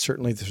mean, that's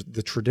certainly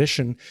the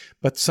tradition,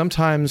 but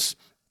sometimes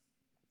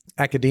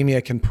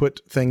academia can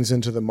put things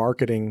into the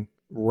marketing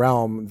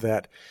realm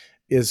that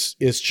is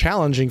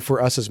challenging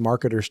for us as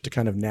marketers to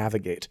kind of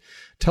navigate.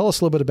 Tell us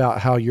a little bit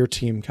about how your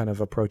team kind of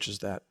approaches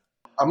that.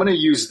 I'm going to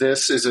use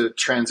this as a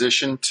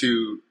transition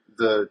to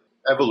the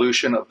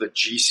evolution of the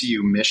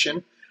GCU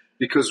mission,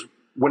 because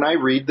when I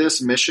read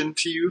this mission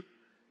to you,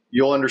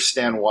 you'll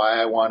understand why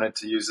I wanted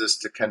to use this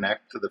to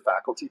connect to the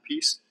faculty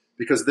piece,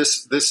 because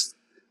this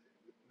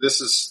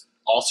is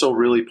also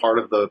really part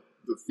of the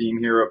theme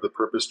here of the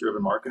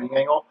purpose-driven marketing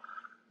angle.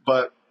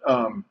 But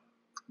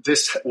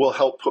this will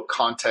help put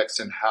context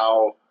in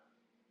how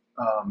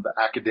the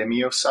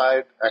academic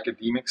side,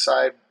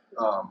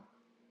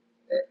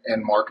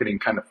 and marketing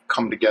kind of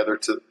come together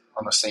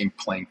on the same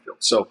playing field.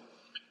 So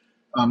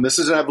this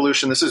is an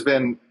evolution. This has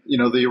been,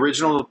 the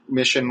original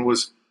mission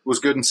was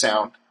good and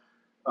sound,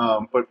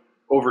 but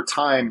over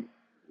time,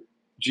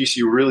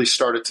 GCU really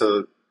started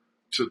to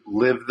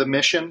live the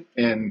mission,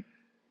 and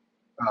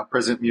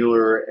President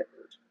Mueller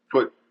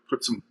put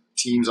some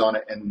teams on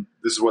it, and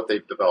this is what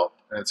they've developed,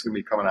 and it's going to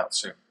be coming out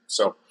soon.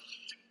 So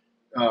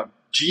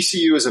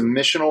GCU is a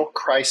missional,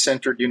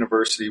 Christ-centered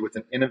university with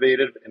an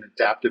innovative and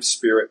adaptive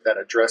spirit that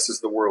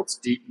addresses the world's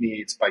deep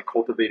needs by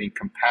cultivating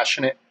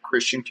compassionate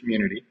Christian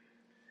community,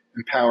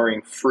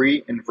 empowering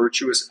free and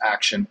virtuous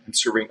action, and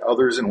serving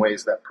others in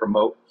ways that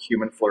promote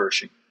human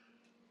flourishing.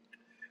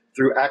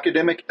 Through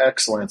academic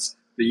excellence,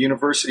 the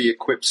university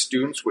equips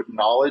students with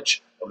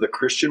knowledge of the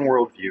Christian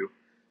worldview,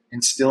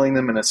 instilling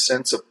them in a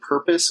sense of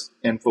purpose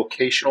and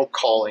vocational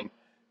calling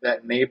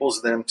that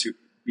enables them to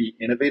be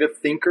innovative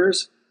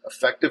thinkers,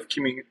 effective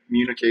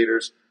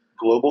communicators,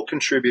 global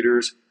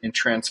contributors, and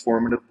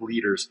transformative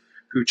leaders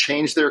who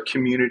change their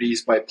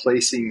communities by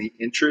placing the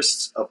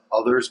interests of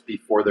others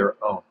before their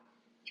own.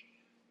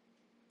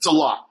 It's a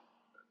lot,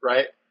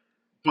 right?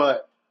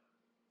 But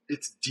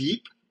it's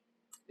deep.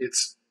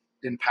 It's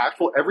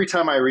impactful. Every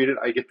time I read it,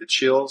 I get the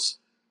chills.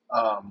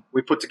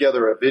 We put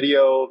together a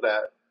video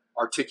that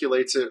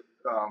articulates it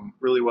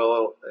really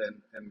well,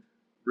 and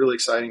really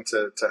exciting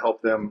to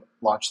help them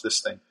launch this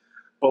thing.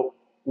 But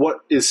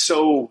what is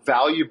so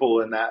valuable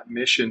in that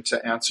mission,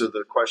 to answer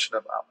the question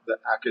about the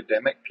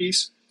academic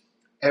piece,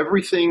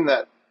 everything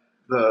that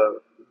the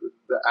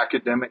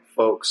academic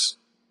folks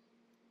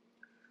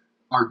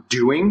are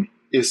doing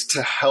is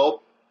to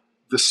help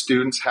the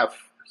students have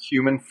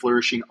human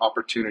flourishing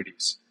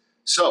opportunities.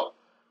 So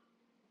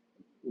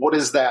what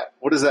does that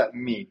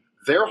mean?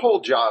 Their whole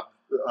job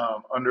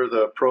under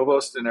the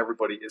provost and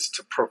everybody is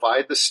to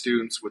provide the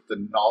students with the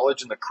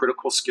knowledge and the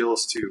critical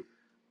skills to,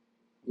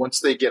 once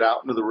they get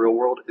out into the real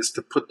world, is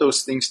to put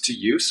those things to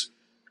use.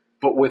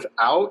 But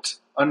without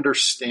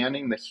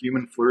understanding the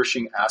human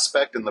flourishing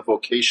aspect and the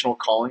vocational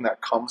calling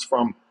that comes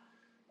from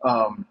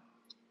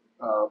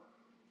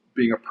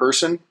being a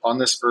person on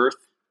this earth,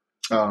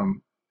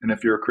 and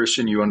if you're a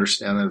Christian, you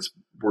understand that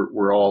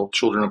we're all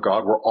children of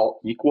God. We're all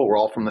equal. We're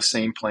all from the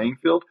same playing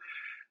field.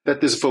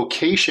 That this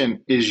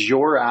vocation is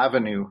your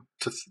avenue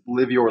to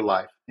live your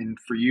life, and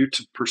for you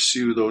to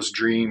pursue those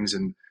dreams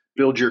and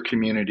build your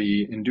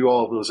community and do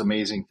all of those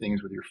amazing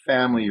things with your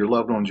family, your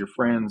loved ones, your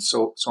friends,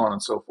 so on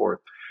and so forth.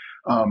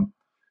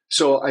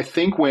 So I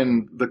think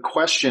when the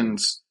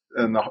questions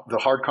and the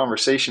hard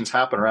conversations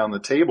happen around the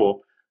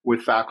table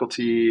with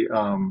faculty,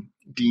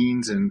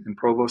 deans and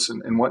provosts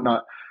and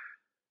whatnot,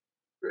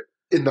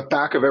 in the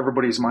back of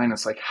everybody's mind,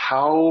 it's like,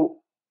 how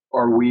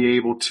are we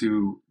able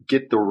to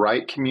get the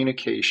right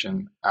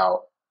communication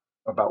out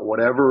about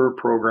whatever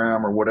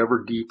program or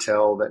whatever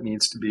detail that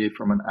needs to be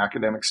from an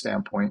academic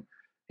standpoint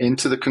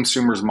into the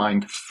consumer's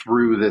mind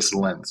through this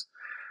lens?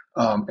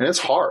 And it's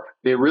hard.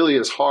 It really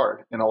is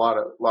hard in a lot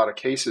of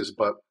cases.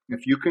 But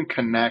if you can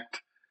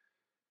connect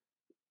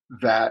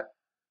that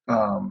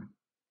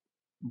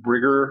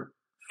rigor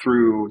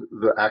through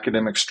the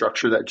academic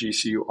structure that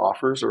GCU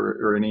offers,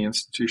 or any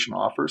institution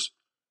offers,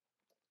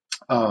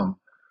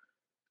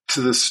 to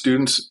the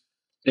students'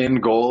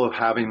 end goal of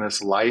having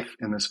this life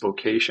and this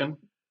vocation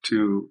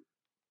to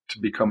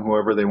become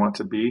whoever they want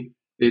to be,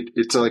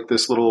 it's like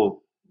this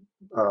little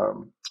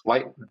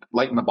light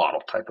in the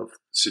bottle type of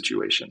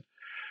situation.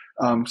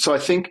 So I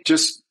think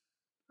just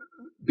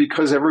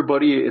because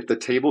everybody at the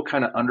table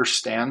kind of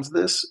understands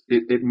this,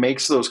 it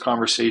makes those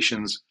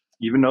conversations,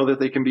 even though that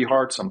they can be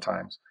hard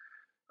sometimes,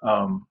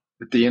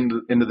 at the end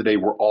of the day,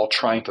 we're all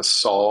trying to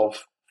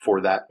solve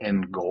for that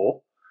end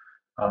goal.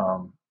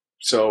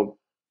 So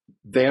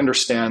they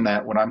understand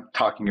that when I'm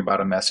talking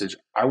about a message,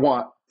 I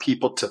want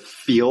people to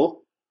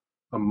feel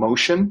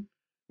emotion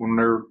when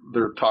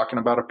they're talking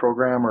about a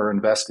program or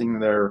investing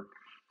their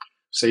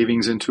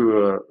savings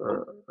into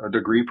a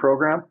degree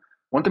program.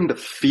 I want them to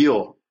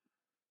feel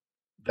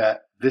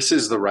that this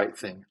is the right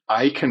thing.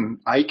 I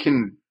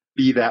can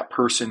be that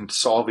person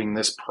solving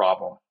this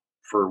problem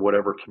for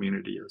whatever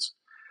community is.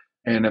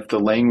 And if the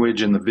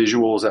language and the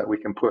visuals that we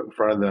can put in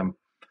front of them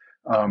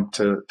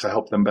to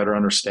help them better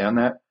understand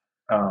that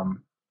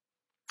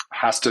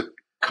has to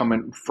come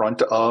in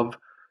front of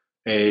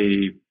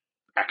a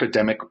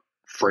academic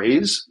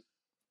phrase,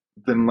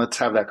 then let's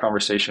have that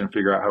conversation and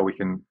figure out how we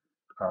can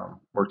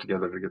work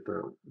together to get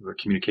the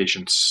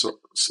communication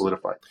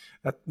solidified.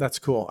 That's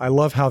cool. I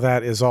love how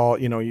that is all,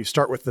 you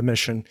start with the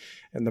mission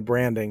and the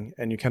branding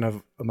and you kind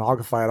of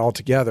amalgamate it all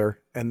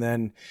together. And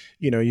then,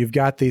 you've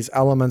got these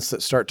elements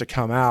that start to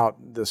come out.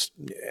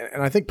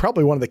 And I think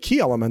probably one of the key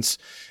elements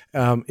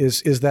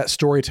is that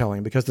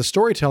storytelling, because the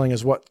storytelling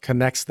is what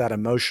connects that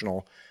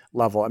emotional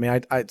level. I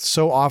mean, I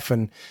so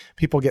often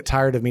people get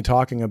tired of me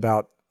talking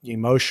about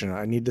emotion.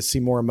 I need to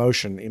see more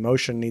emotion.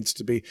 Emotion needs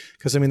to be,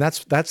 because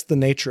that's the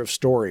nature of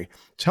story.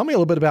 Tell me a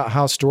little bit about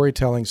how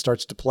storytelling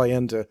starts to play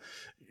into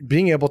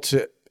being able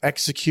to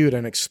execute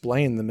and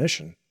explain the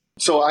mission.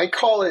 So I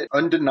call it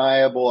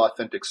undeniable,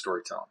 authentic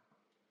storytelling.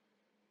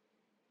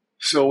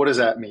 So what does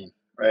that mean?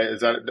 Right?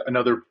 Is that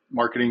another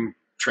marketing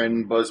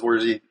trend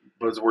buzzwordy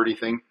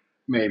thing?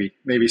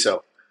 Maybe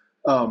so.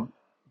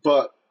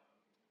 But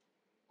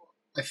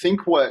I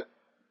think what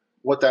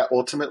that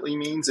ultimately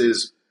means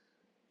is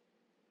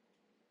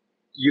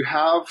you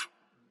have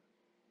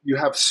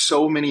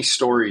so many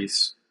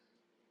stories.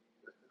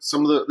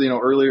 Some of the,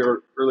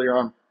 earlier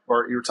on,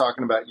 Bart, you were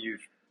talking about you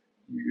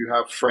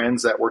have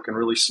friends that work in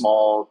really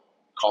small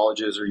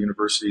colleges or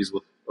universities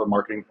with a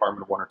marketing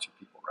department of 1 or 2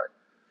 people, right?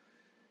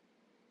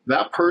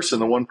 That person,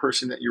 the one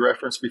person that you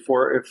referenced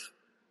before, if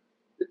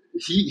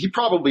he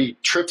probably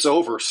trips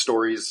over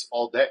stories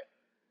all day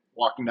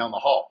walking down the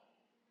hall.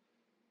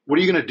 What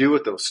are you going to do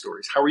with those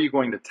stories? How are you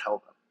going to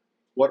tell them?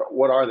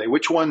 What are they?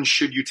 Which one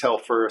should you tell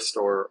first,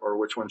 or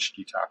which one should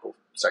you tackle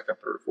second,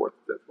 third, fourth,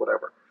 fifth,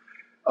 whatever?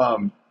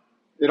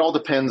 It all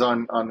depends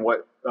on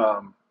what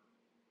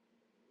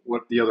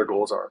the other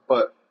goals are.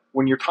 But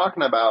when you're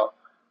talking about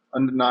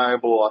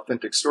undeniable,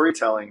 authentic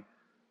storytelling,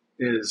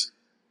 is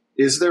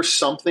there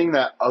something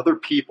that other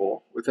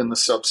people within the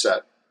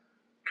subset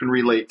can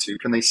relate to?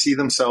 Can they see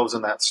themselves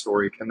in that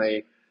story? Can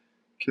they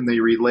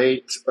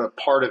relate a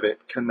part of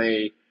it? Can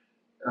they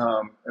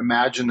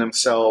imagine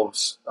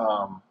themselves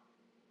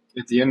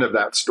at the end of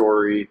that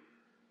story?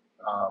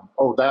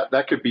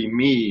 That could be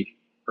me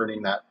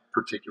earning that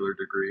particular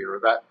degree, or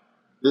that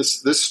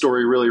this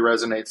story really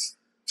resonates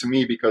to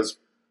me because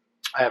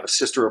I have a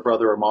sister, a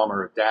brother, a mom,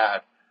 or a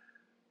dad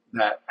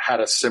that had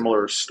a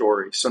similar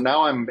story. So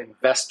now I'm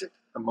invested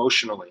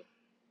emotionally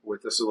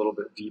with this a little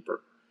bit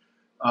deeper.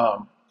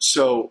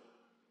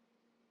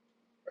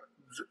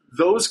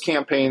 Those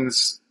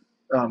campaigns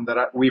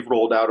that we've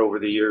rolled out over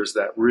the years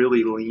that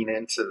really lean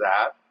into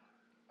that,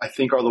 I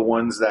think, are the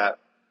ones that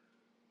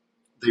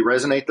they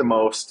resonate the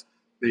most.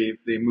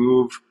 They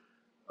move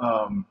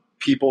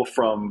people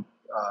from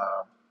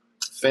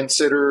fence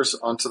sitters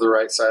onto the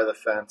right side of the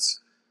fence,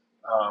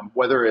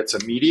 whether it's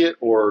immediate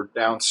or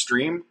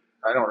downstream.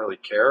 I don't really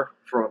care,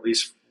 from at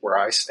least where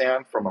I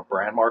stand from a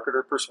brand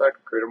marketer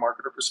perspective, creative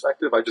marketer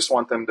perspective. I just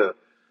want them to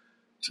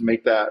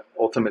make that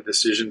ultimate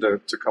decision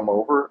to come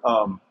over.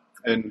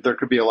 And there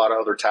could be a lot of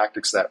other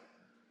tactics that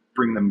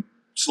bring them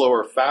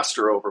slower,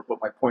 faster over. But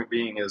my point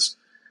being is,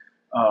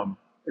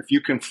 if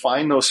you can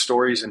find those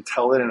stories and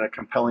tell it in a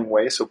compelling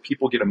way so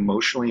people get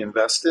emotionally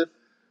invested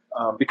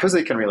because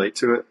they can relate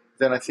to it,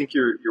 then I think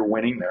you're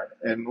winning there.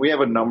 And we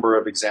have a number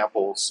of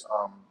examples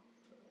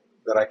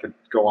that I could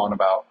go on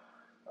about.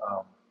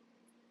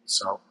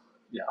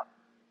 Yeah.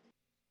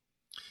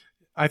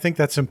 I think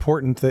that's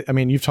important.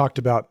 You've talked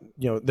about,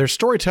 there's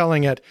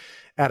storytelling at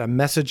a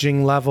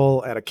messaging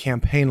level, at a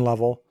campaign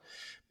level.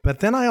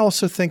 But then I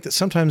also think that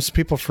sometimes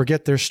people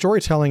forget there's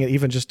storytelling at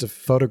even just a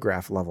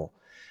photograph level.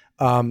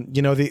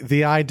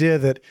 The idea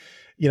that,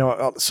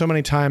 so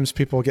many times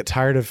people get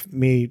tired of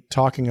me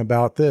talking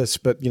about this,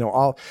 but,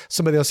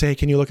 somebody will say, hey,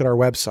 can you look at our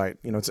website?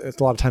 It's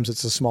a lot of times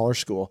it's a smaller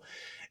school,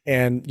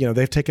 and,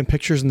 they've taken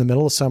pictures in the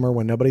middle of summer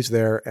when nobody's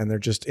there, and they're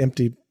just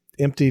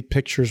empty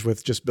pictures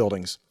with just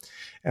buildings.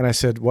 And I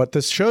said, what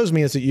this shows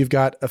me is that you've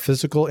got a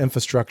physical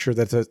infrastructure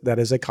that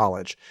is a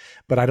college,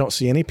 but I don't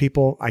see any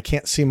people. I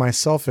can't see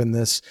myself in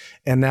this.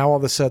 And now all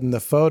of a sudden the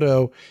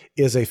photo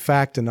is a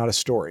fact and not a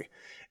story.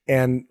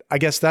 And I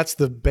guess that's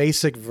the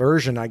basic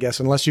version,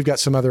 unless you've got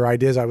some other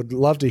ideas. I would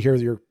love to hear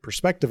your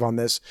perspective on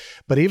this.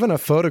 But even a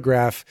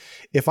photograph,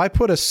 if I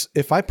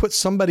put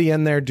somebody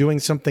in there doing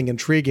something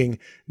intriguing,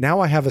 now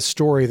I have a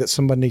story that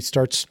somebody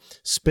starts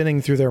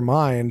spinning through their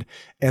mind,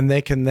 and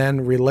they can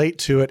then relate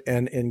to it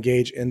and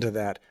engage into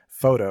that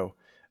photo.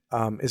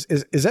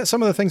 Is that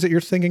some of the things that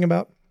you're thinking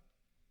about?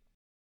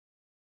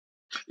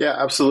 Yeah,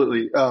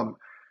 absolutely.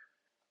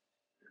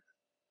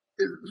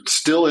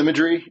 Still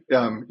imagery,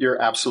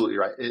 you're absolutely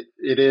right.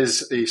 It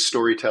is a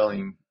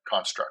storytelling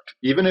construct.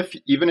 Even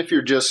if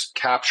you're just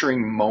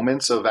capturing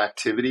moments of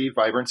activity,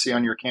 vibrancy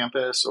on your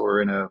campus,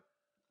 or in a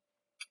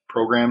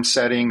program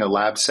setting, a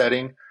lab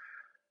setting,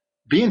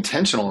 be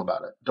intentional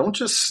about it. Don't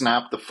just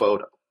snap the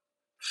photo.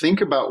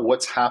 Think about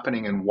what's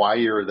happening and why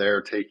you're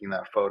there taking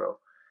that photo,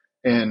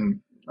 and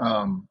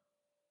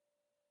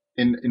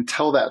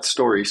tell that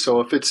story.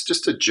 So if it's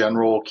just a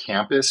general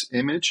campus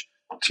image,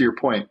 to your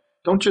point,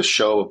 don't just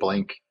show a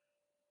blank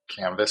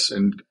canvas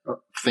and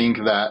think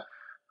that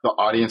the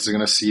audience is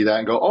going to see that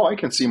and go, oh, I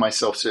can see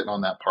myself sitting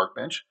on that park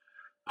bench.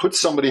 Put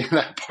somebody in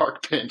that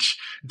park bench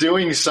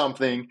doing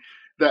something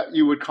that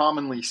you would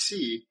commonly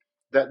see,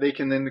 that they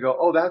can then go,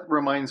 oh, that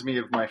reminds me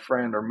of my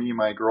friend, or me,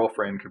 my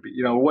girlfriend, could be,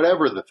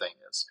 whatever the thing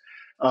is.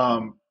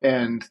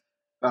 And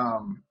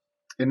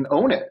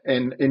own it.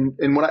 And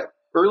when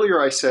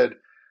earlier I said,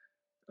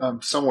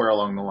 somewhere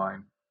along the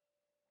line,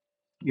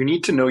 you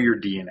need to know your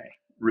DNA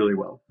really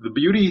well. The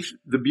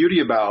beauty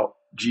about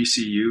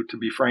GCU, to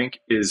be frank,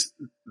 is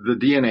the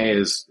DNA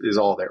is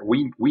all there.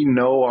 We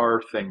know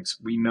our things.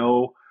 We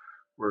know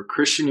we're a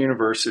Christian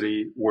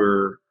university.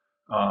 We're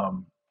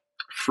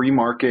free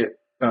market,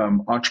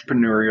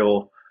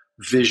 entrepreneurial,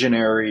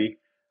 visionary,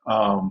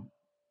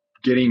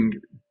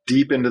 getting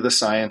deep into the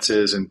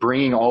sciences and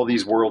bringing all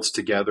these worlds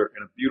together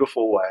in a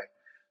beautiful way.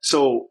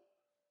 So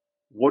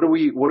what are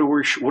we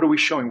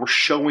showing? We're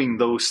showing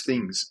those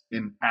things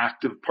in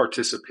active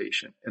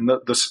participation. And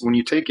when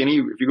you take if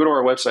you go to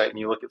our website and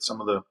you look at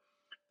some of the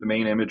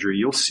main imagery,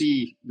 you'll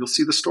see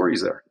the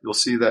stories there. You'll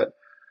see that.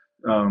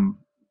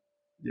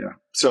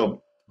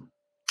 So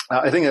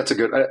I think that's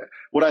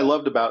what I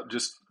loved about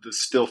just the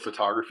still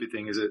photography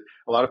thing is that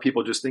a lot of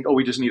people just think, oh,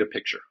 we just need a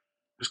picture.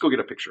 Just go get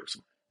a picture of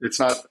something. It's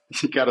not,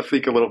 you got to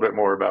think a little bit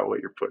more about what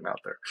you're putting out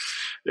there.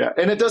 Yeah.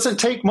 And it doesn't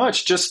take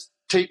much. Just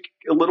take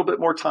a little bit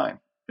more time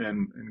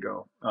and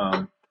go.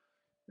 And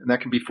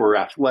that can be for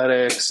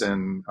athletics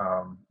and,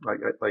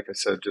 like I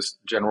said, just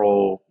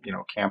general,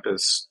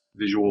 campus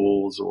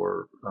visuals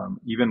or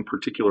even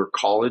particular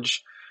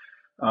college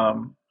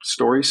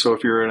stories. So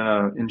if you're in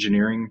an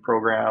engineering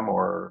program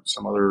or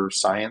some other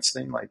science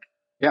thing,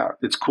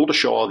 it's cool to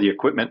show all the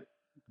equipment,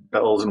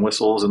 bells and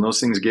whistles, and those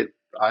things get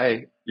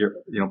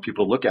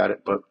people look at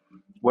it. But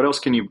what else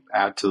can you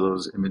add to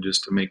those images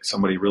to make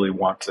somebody really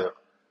want to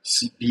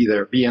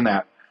be in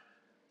that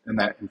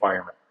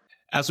environment?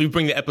 As we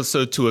bring the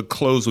episode to a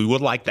close, we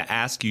would like to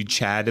ask you,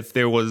 Chad, if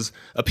there was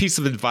a piece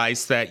of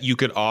advice that you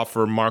could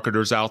offer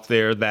marketers out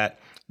there that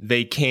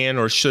they can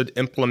or should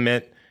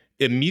implement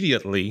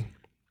immediately,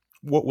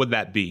 what would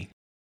that be?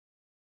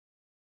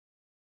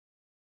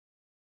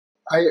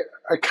 I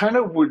kind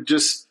of would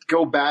just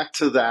go back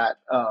to that.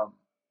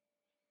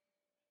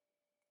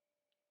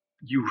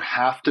 You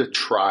have to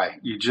try.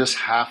 You just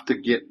have to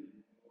get,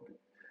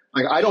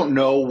 I don't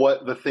know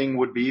what the thing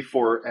would be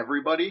for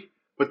everybody,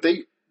 but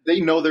they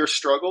know their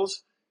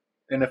struggles.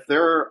 And if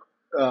they're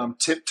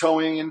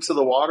tiptoeing into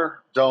the water,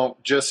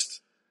 don't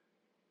just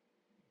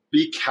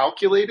be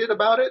calculated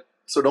about it.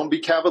 So don't be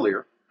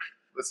cavalier.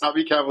 Let's not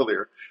be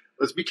cavalier.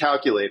 Let's be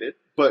calculated,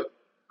 but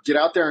get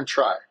out there and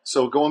try.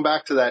 So going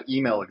back to that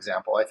email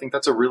example, I think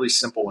that's a really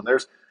simple one.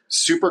 There's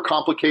super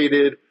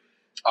complicated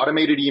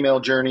automated email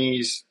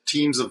journeys,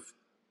 teams of,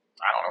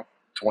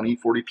 20,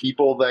 40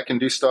 people that can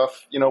do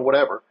stuff,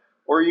 whatever.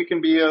 Or you can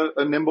be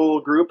a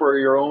nimble group or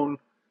your own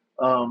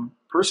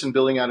person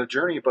building out a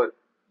journey. But,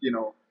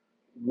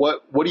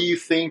 what do you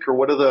think, or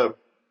what does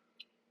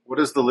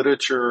the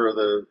literature or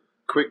the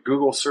quick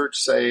Google search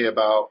say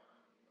about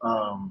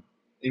better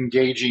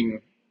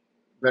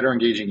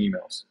engaging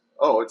emails?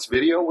 Oh, it's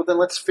video? Well, then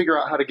let's figure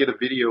out how to get a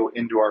video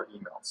into our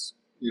emails.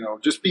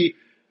 Just be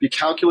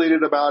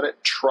calculated about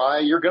it. Try.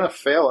 You're going to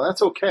fail, and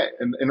that's okay.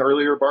 And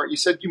earlier, Bart, you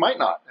said you might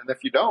not. And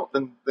if you don't,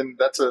 then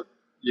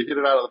you hit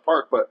it out of the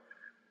park. But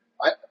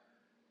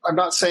I'm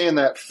not saying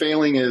that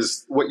failing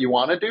is what you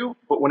want to do,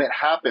 but when it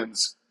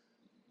happens,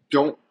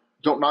 don't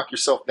knock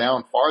yourself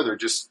down farther.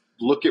 Just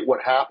look at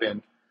what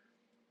happened,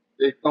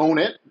 own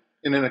it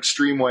in an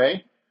extreme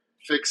way,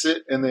 fix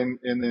it, and then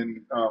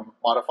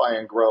modify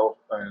and grow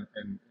and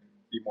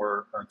be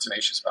more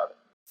tenacious about it.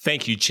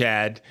 Thank you,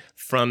 Chad.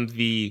 From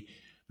the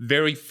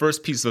very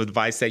first piece of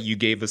advice that you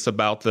gave us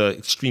about the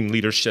Extreme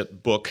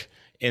Leadership book,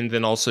 and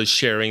then also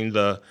sharing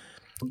the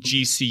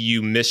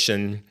GCU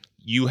mission,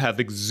 you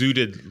have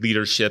exuded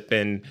leadership,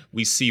 and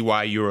we see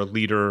why you're a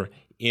leader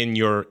in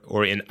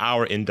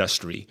our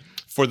industry.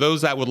 For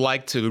those that would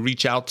like to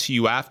reach out to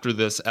you after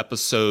this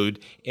episode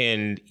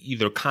and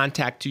either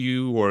contact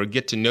you or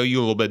get to know you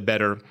a little bit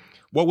better,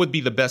 what would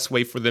be the best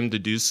way for them to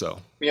do so?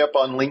 Me up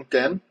on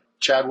LinkedIn,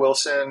 Chad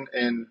Wilson,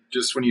 and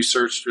just when you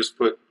search, just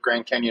put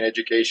Grand Canyon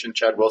Education,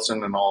 Chad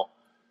Wilson, and I'll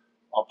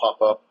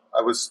pop up.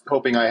 I was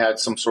hoping I had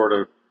some sort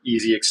of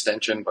easy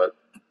extension, but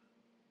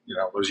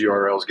those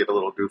URLs get a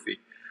little goofy.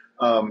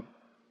 And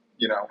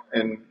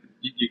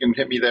you can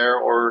hit me there,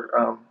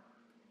 or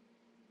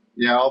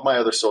all my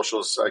other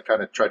socials, I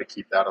kind of try to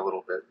keep that a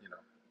little bit,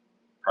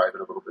 private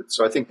a little bit.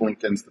 So I think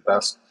LinkedIn's the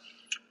best.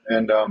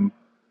 And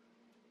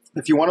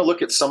if you want to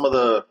look at some of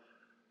the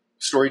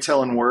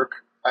storytelling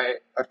work, I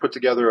put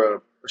together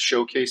a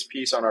showcase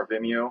piece on our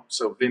Vimeo.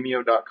 So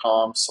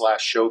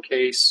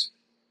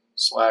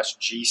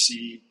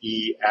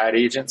vimeo.com/showcase/GCE ad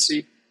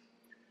agency.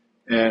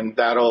 And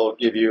that'll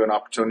give you an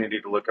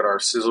opportunity to look at our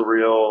sizzle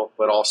reel,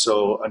 but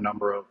also a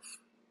number of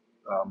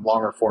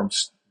longer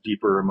forms,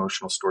 deeper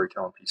emotional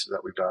storytelling pieces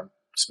that we've done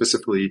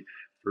specifically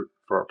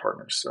for our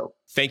partners. So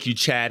thank you,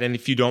 Chad. And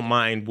if you don't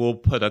mind, we'll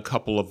put a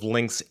couple of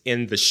links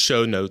in the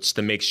show notes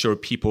to make sure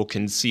people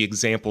can see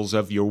examples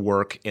of your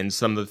work and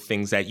some of the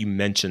things that you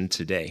mentioned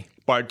today.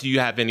 Bart, do you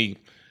have any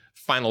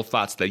final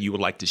thoughts that you would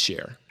like to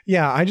share?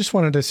 Yeah, I just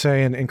wanted to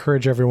say and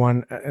encourage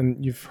everyone,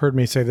 and you've heard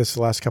me say this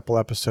the last couple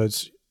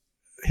episodes,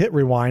 hit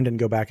rewind and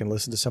go back and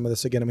listen to some of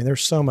this again. I mean,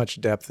 there's so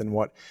much depth in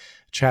what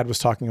Chad was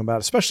talking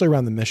about, especially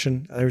around the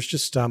mission. There's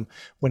just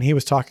when he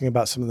was talking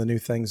about some of the new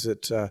things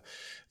that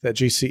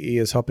GCE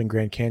is helping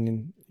Grand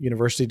Canyon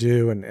University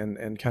do,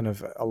 and kind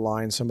of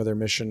align some of their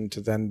mission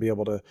to then be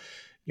able to,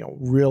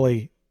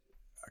 really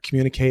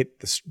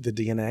communicate the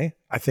DNA,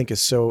 I think is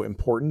so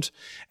important.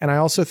 And I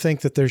also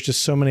think that there's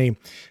just so many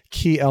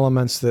key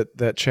elements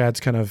that Chad's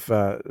kind of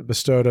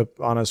bestowed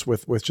on us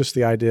with just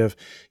the idea of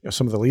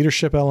some of the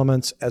leadership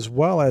elements, as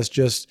well as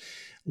just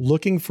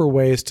looking for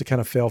ways to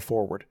kind of fail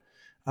forward.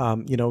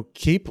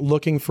 Keep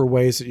looking for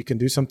ways that you can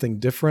do something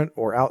different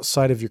or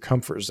outside of your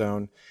comfort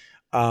zone,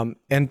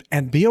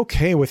 And be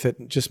okay with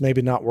it just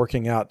maybe not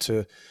working out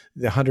to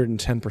the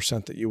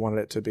 110% that you wanted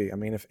it to be. I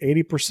mean, if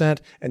 80%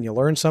 and you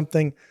learn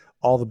something,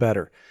 all the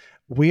better.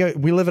 We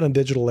live in a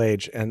digital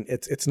age, and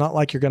it's not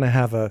like you're going to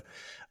have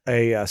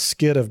a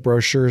skid of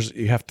brochures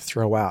you have to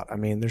throw out. I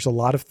mean, there's a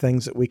lot of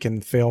things that we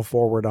can fail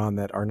forward on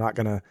that are not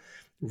going to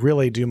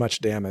really do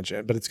much damage,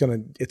 but it's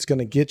going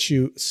to get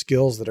you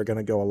skills that are going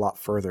to go a lot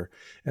further.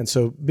 And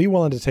so be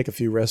willing to take a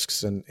few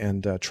risks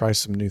and try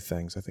some new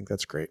things. I think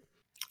that's great.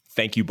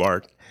 Thank you,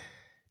 Bart.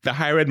 The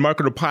Higher Ed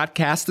Marketer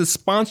Podcast is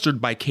sponsored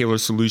by Caylor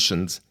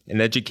Solutions,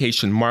 an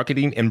education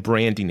marketing and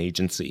branding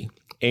agency,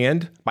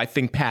 and by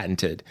Think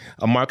Patented,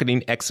 a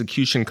marketing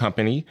execution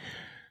company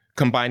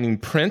combining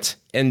print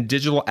and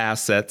digital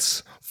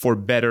assets for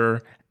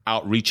better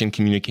outreach and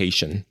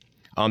communication.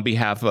 On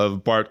behalf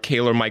of Bart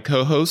Caylor, my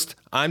co-host,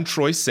 I'm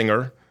Troy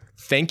Singer.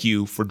 Thank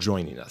you for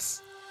joining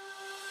us.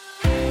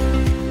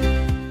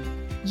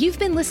 You've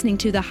been listening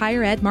to The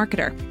Higher Ed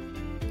Marketer.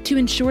 To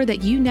ensure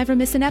that you never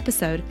miss an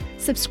episode,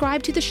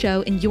 subscribe to the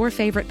show in your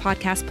favorite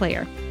podcast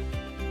player.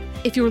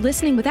 If you're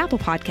listening with Apple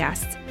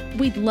Podcasts,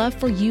 we'd love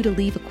for you to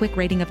leave a quick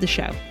rating of the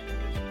show.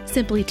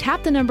 Simply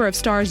tap the number of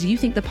stars you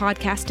think the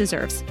podcast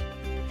deserves.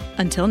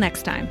 Until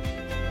next time.